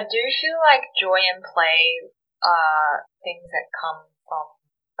 I do feel like joy and play are things that come from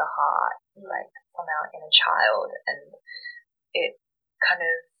the heart, from our inner child, and it kind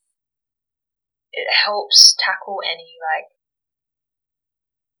of, it helps tackle any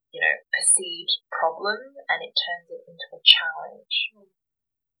perceived problem, and it turns it into a challenge.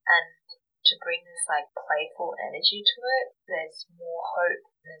 And to bring this playful energy to it, there's more hope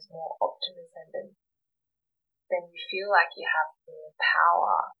and there's more optimism, and then you feel like you have more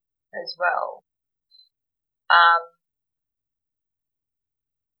power as well.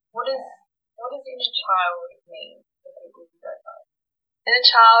 What does inner child mean for people who don't know? Inner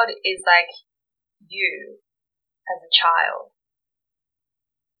child is you as a child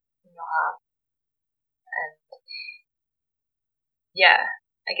in your heart. And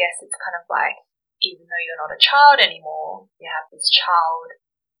I guess it's kind of even though you're not a child anymore, you have this child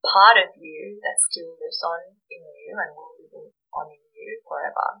part of you that still lives on in you and will live on in you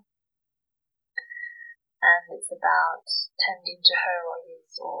forever. And it's about tending to her or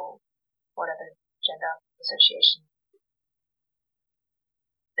his or whatever gender association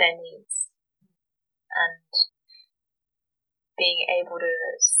their needs, and being able to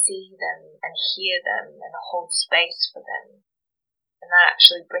see them and hear them and hold space for them. And that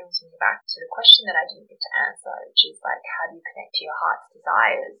actually brings me back to the question that I didn't get to answer, which is how do you connect to your heart's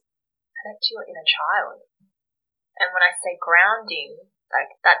desires? Connect to your inner child. And when I say grounding,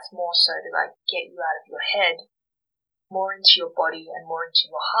 that's more so to get you out of your head, more into your body and more into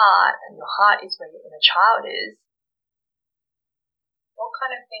your heart, and your heart is where your inner child is. What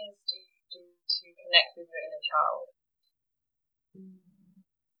kind of things do you do to connect with your inner child?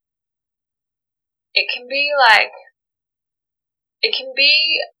 It can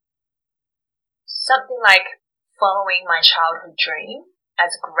be something like following my childhood dream,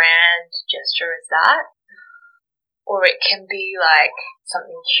 as grand gesture as that. Or it can be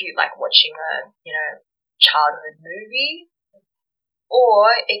something cute, like watching a, childhood movie. Or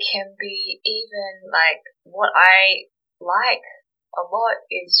it can be even what I like a lot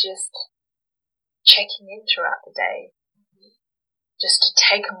is just checking in throughout the day. Just to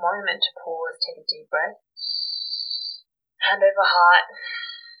take a moment to pause, take a deep breath, hand over heart,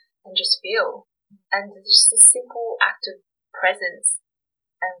 and just feel. And just a simple act of presence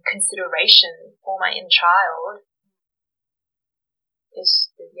and consideration for my inner child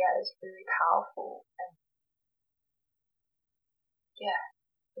is really powerful. And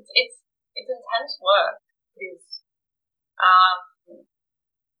It's intense work. It is.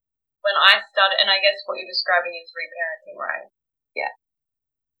 When I started, and I guess what you're describing is reparenting, right? Yeah.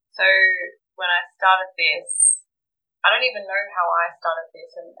 So when I started this, I don't even know how I started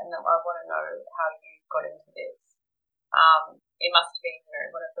this, and I want to know how you got into this. It must have been,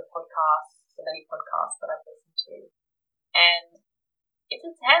 one of the podcasts, the many podcasts that I've listened to, and it's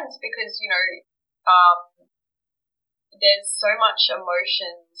intense because there's so much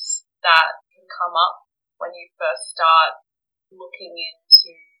emotions that can come up when you first start looking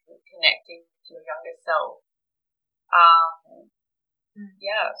into connecting with your younger self.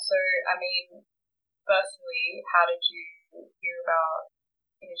 Yeah, so I mean, firstly, how did you hear about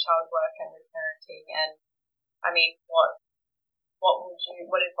inner child work and reparenting? And I mean, what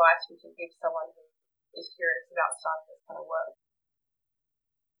advice would you give someone who is curious about starting this kind of work?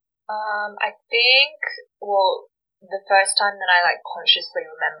 I think, well, the first time that I consciously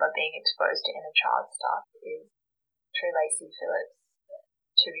remember being exposed to inner child stuff is through Lisa Phillips'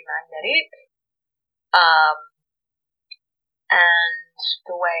 To Be Magnetic. And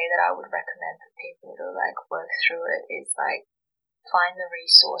the way that I would recommend for people to work through it is find the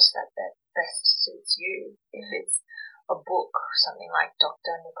resource that best suits you. If it's a book, something like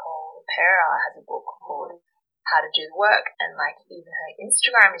Dr. Nicole Pera has a book called How to Do the Work, and even her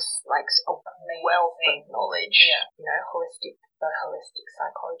Instagram is a wealth of knowledge. Yeah. The holistic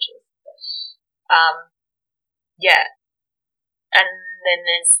psychologist. Yeah. And then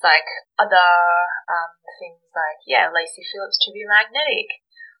there's other things Lacey Phillips To Be Magnetic,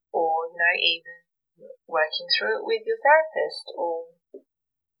 or even working through it with your therapist. Or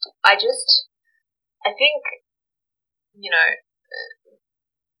I think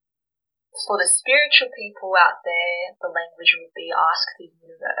for the spiritual people out there, the language would be ask the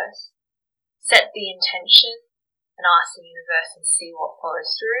universe, set the intention, and ask the universe and see what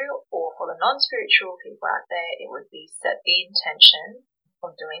follows through. Or for the non-spiritual people out there, it would be set the intention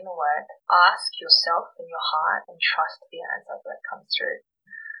of doing the work, ask yourself in your heart, and trust the answer that comes through.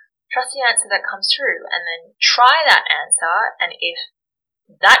 Trust the answer that comes through, and then try that answer, and if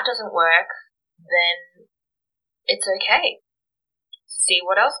that doesn't work, then it's okay. See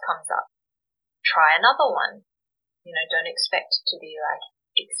what else comes up. Try another one. Don't expect it to be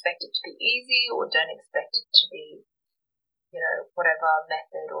easy, or don't expect it to be whatever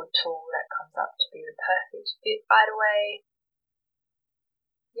method or tool that comes up to be the perfect fit right away.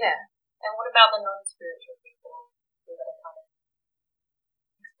 Yeah. And what about the non-spiritual people who are kind of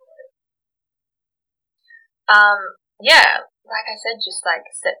exploring? Yeah, like I said, just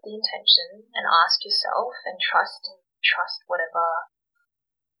set the intention and ask yourself and trust whatever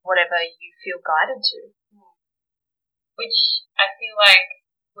you feel guided to. Which I feel like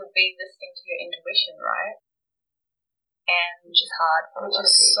would be listening to your intuition, right? And which is hard for a lot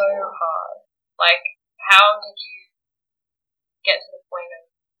of people. So hard. How did you get to the point of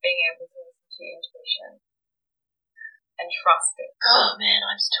being able to listen to your intuition and trust it? Oh man,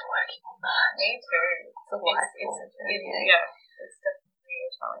 I'm still working on that. Me too. It's a life journey. Yeah, it's definitely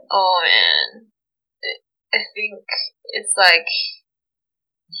a challenge. Oh man, I think it's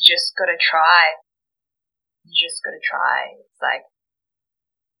you just gotta try. It's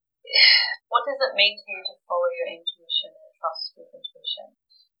what does it mean to you to follow your intuition and trust your intuition?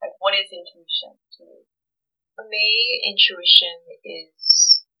 What is intuition to you? For me, intuition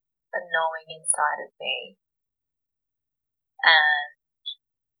is a knowing inside of me, and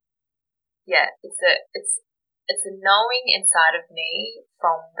it's a knowing inside of me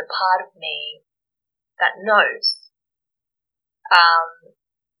from the part of me that knows,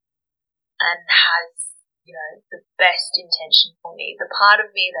 and has the best intention for me. The part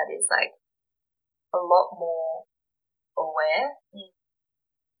of me that is a lot more aware,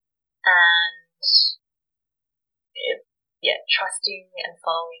 and trusting and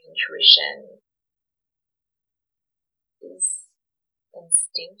following intuition is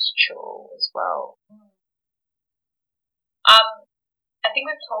instinctual as well. I think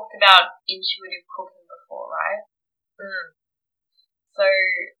we've talked about intuitive cooking before, right? So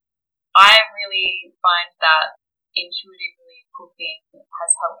I really find that intuitively cooking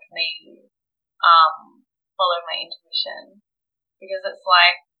has helped me follow my intuition, because it's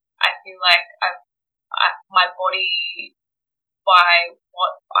I feel like my body, by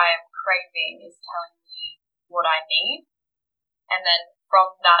what I am craving, is telling me what I need, and then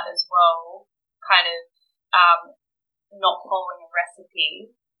from that as well, kind of not following a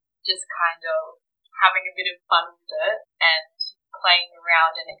recipe, just kind of having a bit of fun with it and playing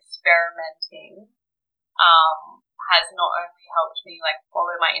around and experimenting has not only helped me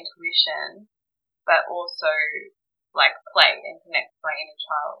follow my intuition, but also like play and connect with my inner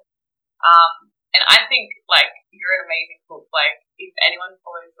child. And I think like you're an amazing cook. Like if anyone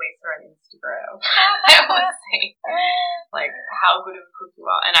follows Lisa on Instagram, they will see like how good of a cook you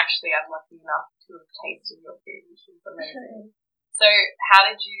are. And actually, I'm lucky enough to have tasted your food, which is amazing. So, how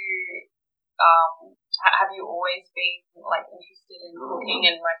did you? Have you always been like interested in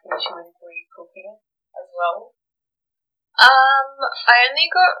cooking and like intuitively cooking as well? I only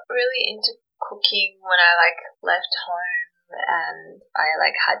got really into cooking when I like left home and I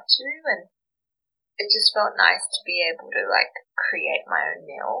like had to, and it just felt nice to be able to like create my own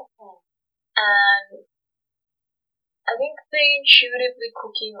meal. And I think the intuitively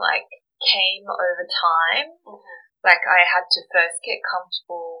cooking like came over time. Like I had to first get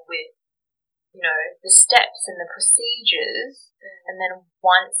comfortable with, you know, the steps and the procedures, and then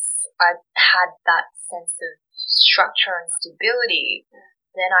once I had that sense of structure and stability,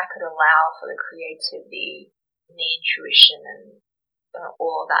 then I could allow for the creativity and the intuition and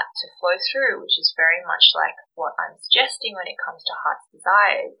all of that to flow through, which is very much like what I'm suggesting when it comes to Heart's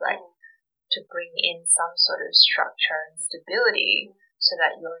Desires, like to bring in some sort of structure and stability so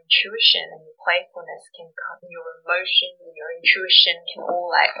that your intuition and your playfulness can come, your emotions and your intuition can all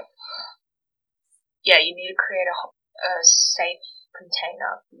like, you need to create a safe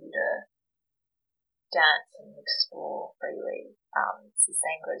container for you to dance and explore freely. It's the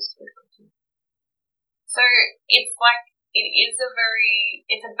same goes with cooking. So it's like, it's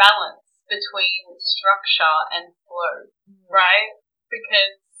a balance between structure and flow, right?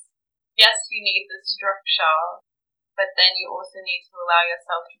 Because yes, you need the structure, but then you also need to allow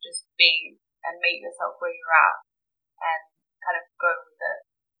yourself to just be and meet yourself where you're at and kind of go with it.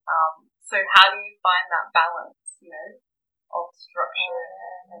 So how do you find that balance, you know, of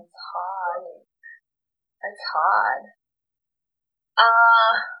structure? It's hard. It's hard.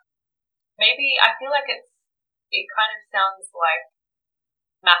 Maybe I feel like it kind of sounds like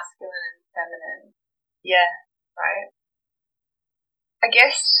masculine and feminine. Yeah. Right? I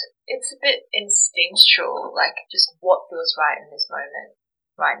guess it's a bit instinctual, like just what feels right in this moment,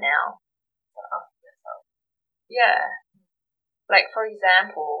 right now. Yeah. Like, for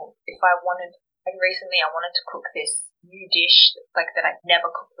example, if I wanted, like recently I wanted to cook this new dish, like that I'd never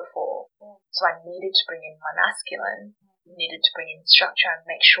cooked before. So I needed to bring in my masculine, needed to bring in structure and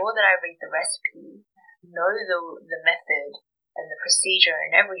make sure that I read the recipe, know the method and the procedure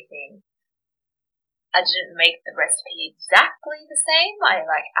and everything. I didn't make the recipe exactly the same. I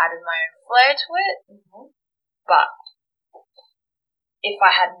like added my own flair to it. But if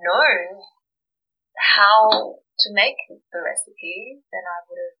I had known how to make the recipe, then I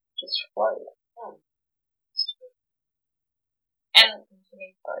would have just flowed. And you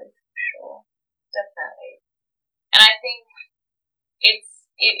need both, for sure. Definitely. And I think it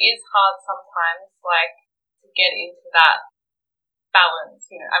is hard sometimes, like, to get into that balance,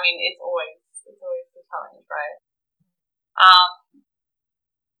 you know. I mean, it's always the challenge, right?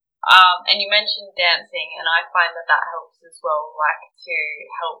 And you mentioned dancing, and I find that helps as well, like, to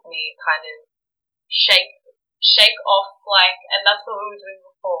help me kind of shake off, like, and that's what we were doing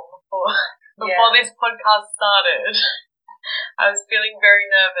before this podcast started. I was feeling very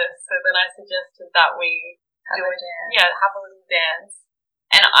nervous, so then I suggested that we have a little dance.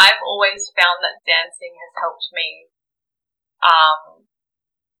 And I've always found that dancing has helped me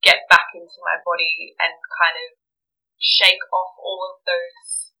get back into my body and kind of shake off all of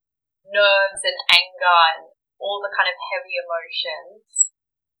those nerves and anger and all the kind of heavy emotions,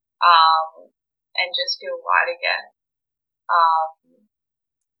 and just feel light again.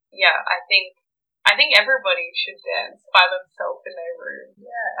 I think everybody should dance by themselves in their room.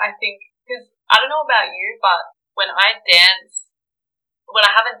 Yeah. I think, because I don't know about you, but when I haven't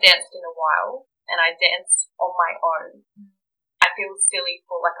danced in a while and I dance on my own, I feel silly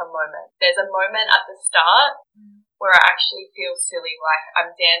for like a moment. There's a moment at the start where I actually feel silly, like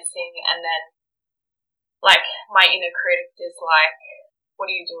I'm dancing and then like my inner critic is like,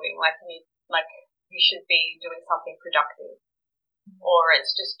 what are you doing? You should be doing something productive. Or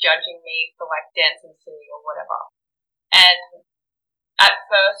it's just judging me for like dancing silly or whatever. And at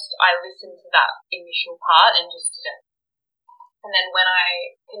first I listened to that initial part and just didn't. And then when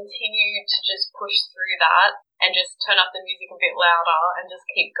I continued to just push through that and just turn up the music a bit louder and just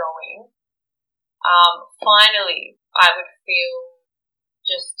keep going, finally I would feel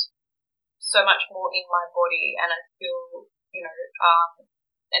just so much more in my body, and I feel, you know,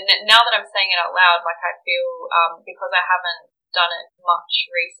 and now that I'm saying it out loud, like I feel, because I haven't done it much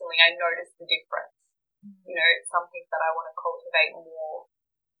recently, I notice the difference. You know, it's something that I want to cultivate more.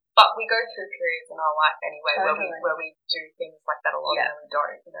 but we go through periods in our life anyway Totally. where we do things like that a lot Yeah. and we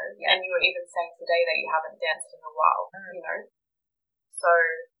don't, you know. Yeah. And you were even saying today that you haven't danced in a while, you know. So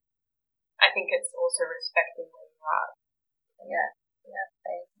I think it's also respecting where you are. Yeah. Yeah.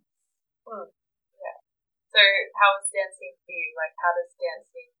 Yeah. So how is dancing for you? Like, how does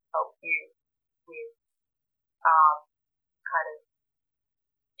dancing help you with kind of,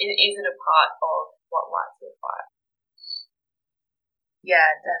 is it a part of what lights your fire?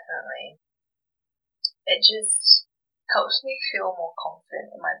 Yeah, definitely. It just helps me feel more confident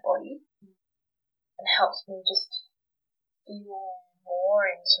in my body and helps me just feel more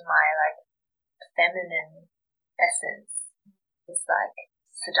into my like feminine essence. This like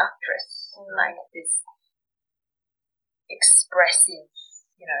seductress, like this expressive,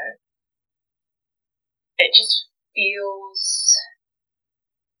 you know. It just feels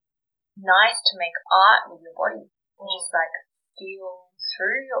nice to make art with your body. Just like feel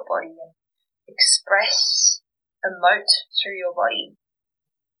through your body and express, emote through your body.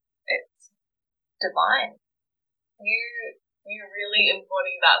 It's divine. You really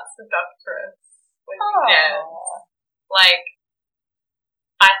embody that seductress when you dance. Like,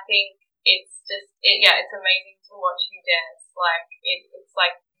 I think it's just, it's amazing to watch you dance. Like, it's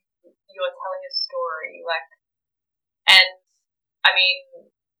like you're telling a story. Like, and I mean,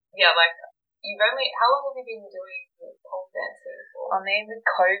 yeah, like, how long have you been doing pole dancing for? I mean, with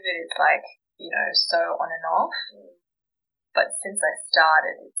COVID, it's like, you know, so on and off. But since I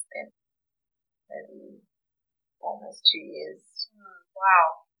started, it's been maybe almost 2 years.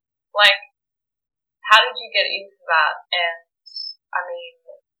 Wow. Like, how did you get into that? And, I mean,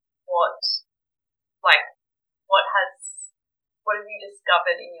 what have you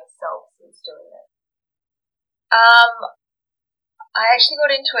discovered in yourself since doing it? I actually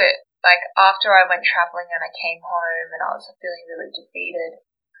got into it like after I went traveling and I came home and I was feeling really defeated.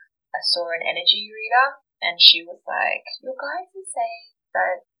 I saw an energy reader and she was like, "Your guys are saying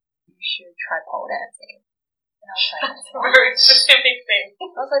that you should try pole dancing." And I was like, that's a very specific thing.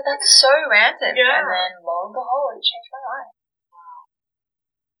 I was like, that's so random. Yeah. And then lo and behold, it changed my life. Wow.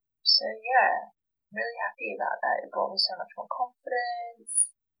 So yeah, I'm really happy about that. It brought me so much more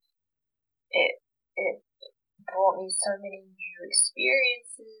confidence. It brought me so many new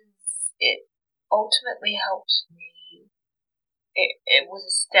experiences. It ultimately helped me. It was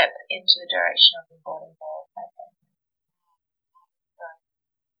a step into the direction of embodying more of my family.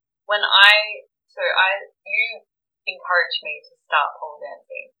 You encouraged me to start pole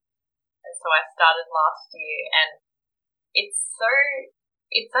dancing, and so I started last year, and it's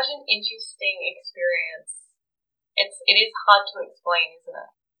such an interesting experience. It is hard to explain, isn't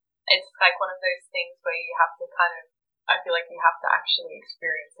it? It's like one of those things where you have to I feel like you have to actually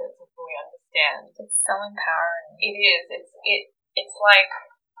experience it to fully understand. It's so empowering. It is. It's like,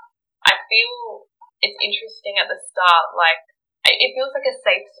 I feel it's interesting at the start, like, it feels like a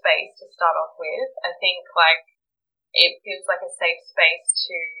safe space to start off with. I think, like, it feels like a safe space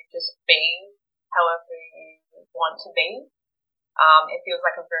to just be however you want to be. It feels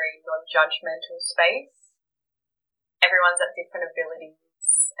like a very non-judgmental space. Everyone's at different abilities,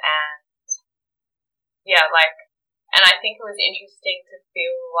 and yeah, like, and I think it was interesting to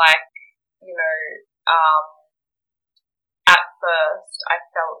feel like, you know, at first I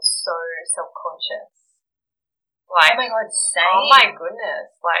felt so self-conscious. Like, oh my god, same. Oh my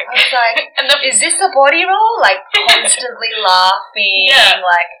goodness. Like, I was like, is this a body roll? Like, constantly laughing,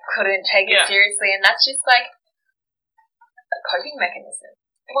 like, couldn't take it seriously. And that's just like a coping mechanism.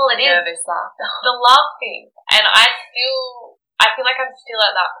 Well, it is. Nervous laughter. The laughing. And I feel like I'm still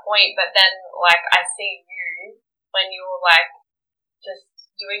at that point, but then, like, I see you when you're, like, just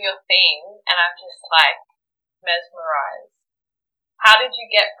doing your thing, and I'm just, like, mesmerized. How did you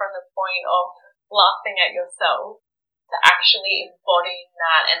get from the point of laughing at yourself to actually embodying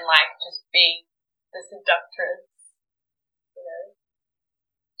that and, like, just being the seductress? You know?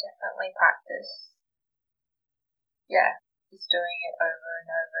 Definitely practice. Yeah, just doing it over and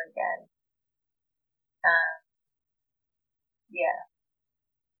over again. Yeah,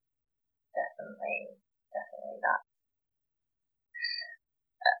 definitely that.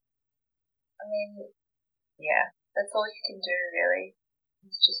 I mean, yeah, that's all you can do really,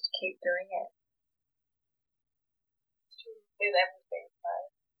 is just keep doing it. With everything,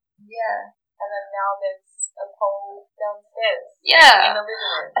 right? Yeah. And then now there's a pole downstairs. Yeah. In the living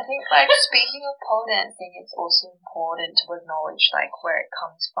room. I think, like, speaking of pole dancing, it's also important to acknowledge, like, where it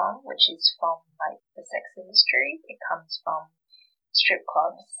comes from, which is from, like, the sex industry. It comes from strip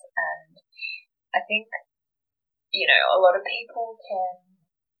clubs, and I think, you know, a lot of people can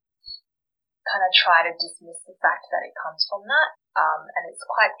kind of try to dismiss the fact that it comes from that, And it's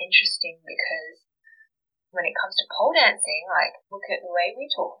quite interesting because when it comes to pole dancing, like, look at the way we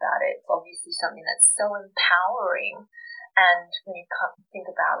talk about it. It's obviously something that's so empowering. And when you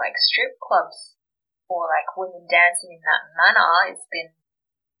think about, like, strip clubs or, like, women dancing in that manner, it's been,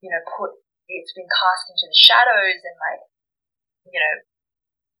 it's been cast into the shadows and, like,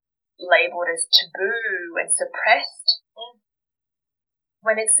 labeled as taboo and suppressed.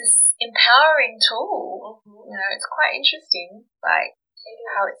 When it's this empowering tool, it's quite interesting, like,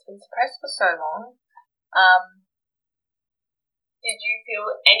 how it's been suppressed for so long. Did you feel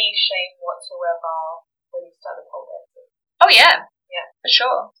any shame whatsoever when you started pole dancing? Oh, yeah. Yeah. For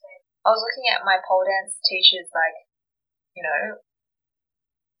sure. I was looking at my pole dance teacher's, like,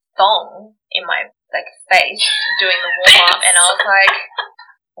 thong in my, like, face doing the warm-up, and I was like,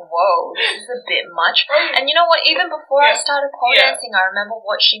 whoa, this is a bit much. And you know what? Even before I started pole dancing, I remember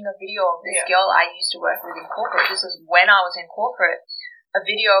watching a video of this girl I used to work with in corporate. This was when I was in corporate. A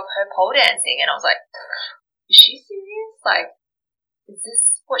video of her pole dancing, and I was like, is she serious? Like, is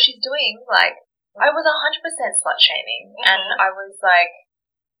this what she's doing? Like, I was 100% slut shaming, and I was like,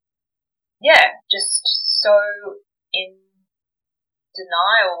 just so in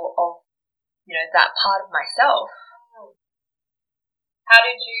denial of, that part of myself. How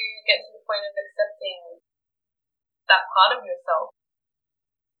did you get to the point of accepting that part of yourself?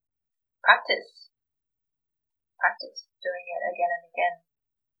 Practice, doing it again and again,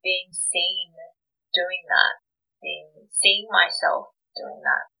 being seen doing that, seeing myself doing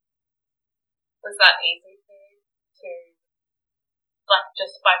that. Was that easy for you to, like,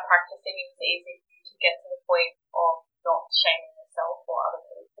 just by practicing, it was easy for you to get to the point of not shaming yourself or other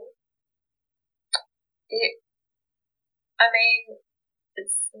people?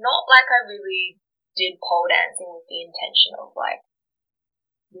 It's not like I really did pole dancing with the intention of, like,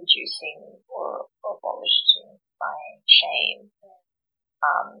 reducing or abolishing my shame.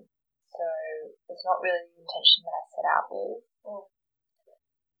 So it's not really the intention that I set out with.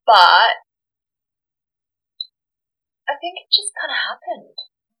 But I think it just kind of happened.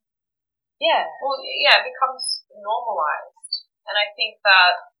 Yeah. Well, it becomes normalized. And I think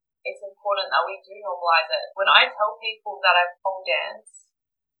that it's important that we do normalize it. When I tell people that I pole dance,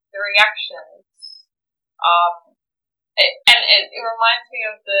 the reactions, it reminds me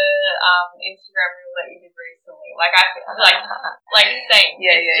of the Instagram reel that you did recently. Like, I like same.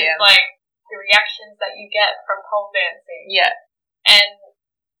 It's just like the reactions that you get from pole dancing. Yeah.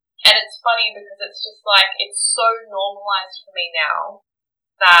 And it's funny because it's just like, it's so normalized for me now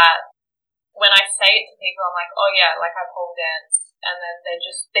that when I say it to people, I'm like, oh yeah, like I pole dance, and then they're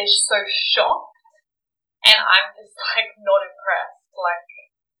so shocked, and I'm just like not impressed. Like,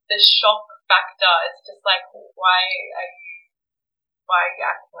 the shock factor, it's just like, why are you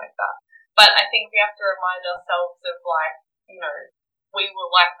acting like that? But I think we have to remind ourselves of, like, we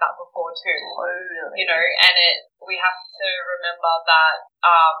were like that before too. Totally. And we have to remember that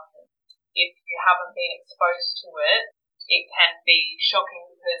if you haven't been exposed to it, it can be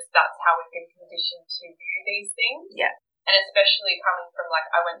shocking because that's how we've been conditioned to view these things. Yeah. And especially coming from, like,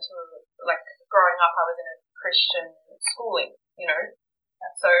 I went to, like, growing up, I was in a Christian schooling,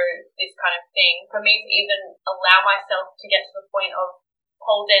 So this kind of thing, for me to even allow myself to get to the point of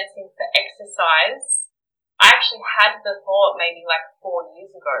pole dancing for exercise, I actually had the thought maybe like 4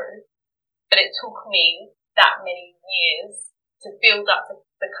 years ago, but it took me that many years to build up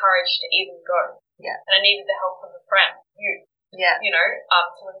the courage to even go. Yeah. And I needed the help of a friend, you. Yeah.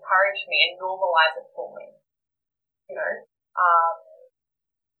 To encourage me and normalize it for me.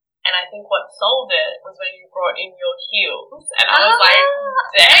 And I think what solved it was when you brought in your heels. And I was like,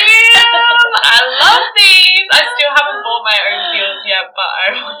 damn, I love these. I still haven't bought my own heels yet, but I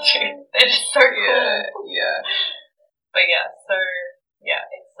want to. They're just so cool. Yeah. But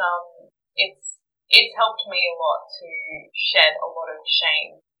it's helped me a lot to shed a lot of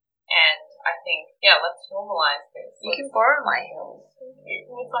shame. And I think, let's normalize this. You can borrow my heels.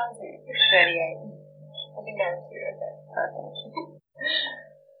 What size are you? 38. I think I am too. Okay. Perfect.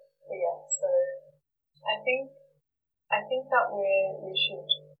 So I think that we should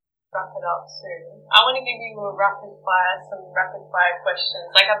wrap it up soon. I want to give you some rapid fire questions.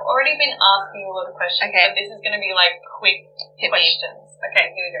 Like, I've already been asking you a lot of questions, but this is going to be like quick questions.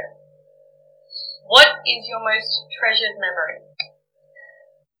 Okay, here we go. What is your most treasured memory?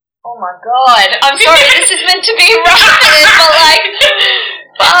 Oh my god! I'm sorry, this is meant to be rapid, but like,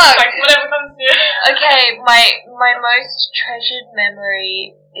 fuck. Like, whatever comes to you. Okay, my most treasured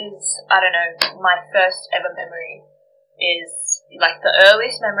memory is, I don't know, my first ever memory is, like, the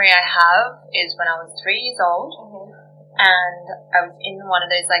earliest memory I have is when I was 3 years old. and I was in one of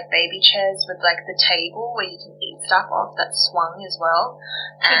those like baby chairs with like the table where you can eat stuff off that swung as well,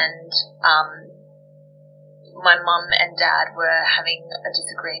 and my mum and dad were having a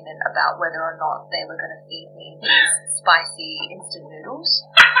disagreement about whether or not they were going to feed me these spicy instant noodles.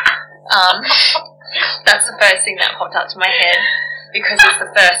 That's the first thing that popped up to my head because it's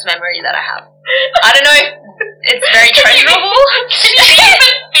the first memory that I have. I don't know if it's very treasurable. Can you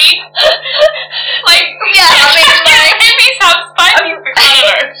even feed? Like, yeah, I mean, like, babies have spicy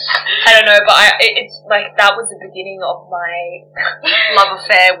food. I don't know, but it's like that was the beginning of my love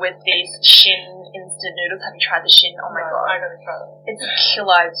affair with these Shin instant noodles. Have you tried the Shin? Oh my god, I gotta try it. it's a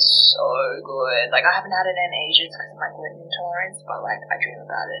killer. It's so good. Like I haven't had it in ages because of my gluten intolerance, but like I dream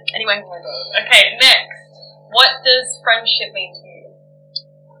about it. Anyway, oh my god. Okay, next, what does friendship mean to you?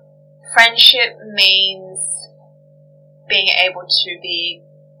 Friendship means being able to be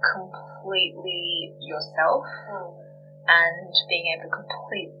completely yourself. And being able to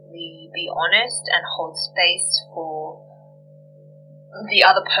completely be honest and hold space for the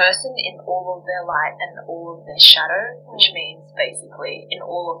other person in all of their light and all of their shadow, which means basically in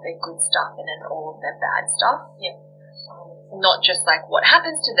all of their good stuff and in all of their bad stuff. Yeah. Not just like what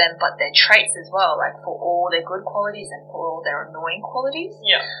happens to them, but their traits as well, like for all their good qualities and for all their annoying qualities.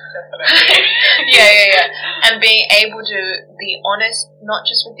 Yeah, definitely. yeah. And being able to be honest, not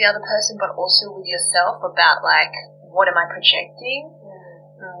just with the other person, but also with yourself about like, what am I projecting?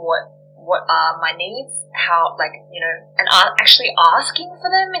 What are my needs? How, like, you know, and actually asking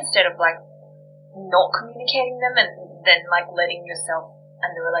for them instead of like not communicating them and then like letting yourself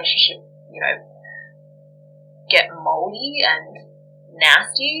and the relationship, you know, get moldy and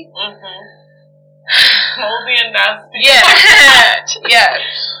nasty. Moldy and nasty. Yeah.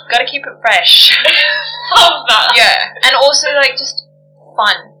 Gotta keep it fresh. Love that. Yeah. And also like just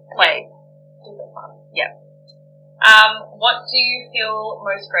fun play. Keep it fun. Yeah. What do you feel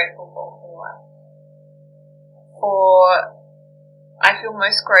most grateful for in your life? I feel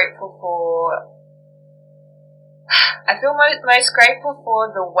most grateful for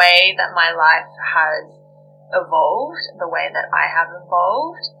the way that my life has evolved, the way that I have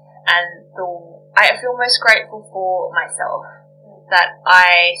evolved, and I feel most grateful for myself, that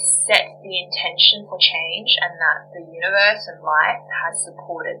I set the intention for change and that the universe and life has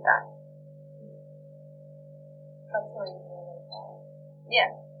supported that. That's what you feel.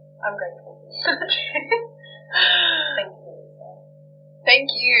 Yeah. I'm grateful. Thank you. Thank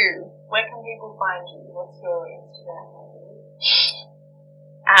you. Where can people find you? What's your Instagram handle?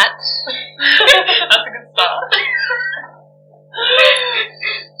 That's a good start.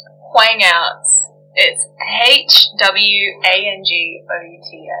 Hwangouts. It's HWANGOUTS.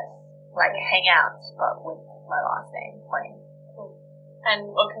 Like hangouts, but with my last name, Hwang.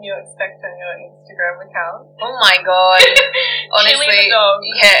 And what can you expect on your Instagram account? Oh my god. Honestly, Chili the dog.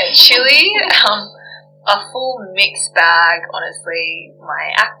 Yeah, Chili. A full mixed bag, honestly.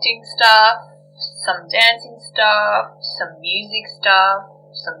 My acting stuff, some dancing stuff, some music stuff,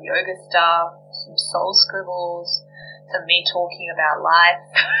 some yoga stuff, some soul scribbles, some me talking about life.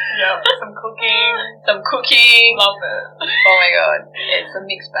 Yep, some cooking. Love it. Oh my god. It's a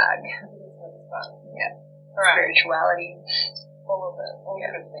mixed bag. Yeah. Alright. Spirituality. All of it. All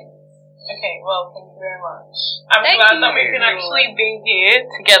good things. Okay, well, thank you very much. I'm glad that we can actually be here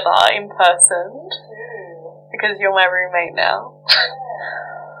together in person. Because you're my roommate now.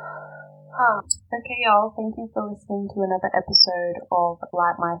 Okay, y'all. Thank you for listening to another episode of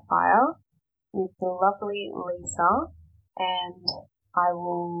Light My Fire with the lovely Lisa. And I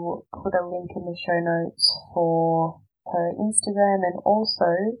will put a link in the show notes for her Instagram, and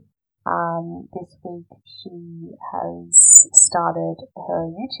also this week she has started her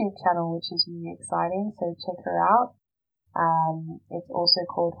YouTube channel, which is really exciting, so check her out. It's also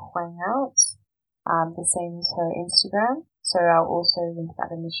called Hwangouts, the same as her Instagram, so I'll also link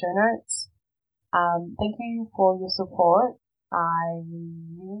that in the show notes. Thank you for your support. I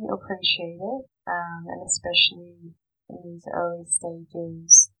really appreciate it, and especially in these early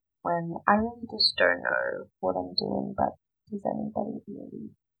stages when I really just don't know what I'm doing, but does anybody really?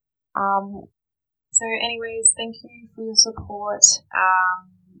 So anyways, thank you for your support.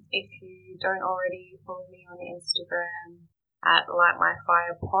 If you don't already, follow me on Instagram at Light My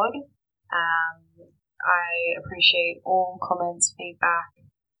Fire Pod. I appreciate all comments, feedback,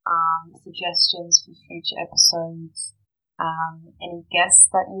 suggestions for future episodes, any guests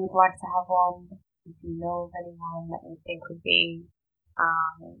that you would like to have on, if you know of anyone that you think would be,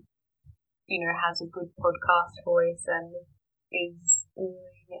 has a good podcast voice and is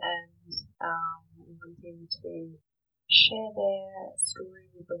willing and wanting to share their story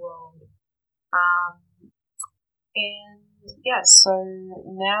with the world. And yeah, so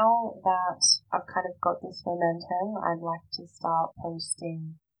now that I've kind of got this momentum, I'd like to start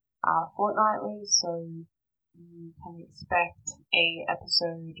posting fortnightly, so you can expect a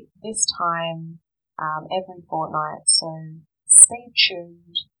episode this time every fortnight. So stay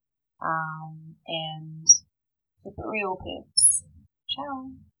tuned and keep it real, peeps.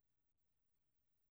 Ciao.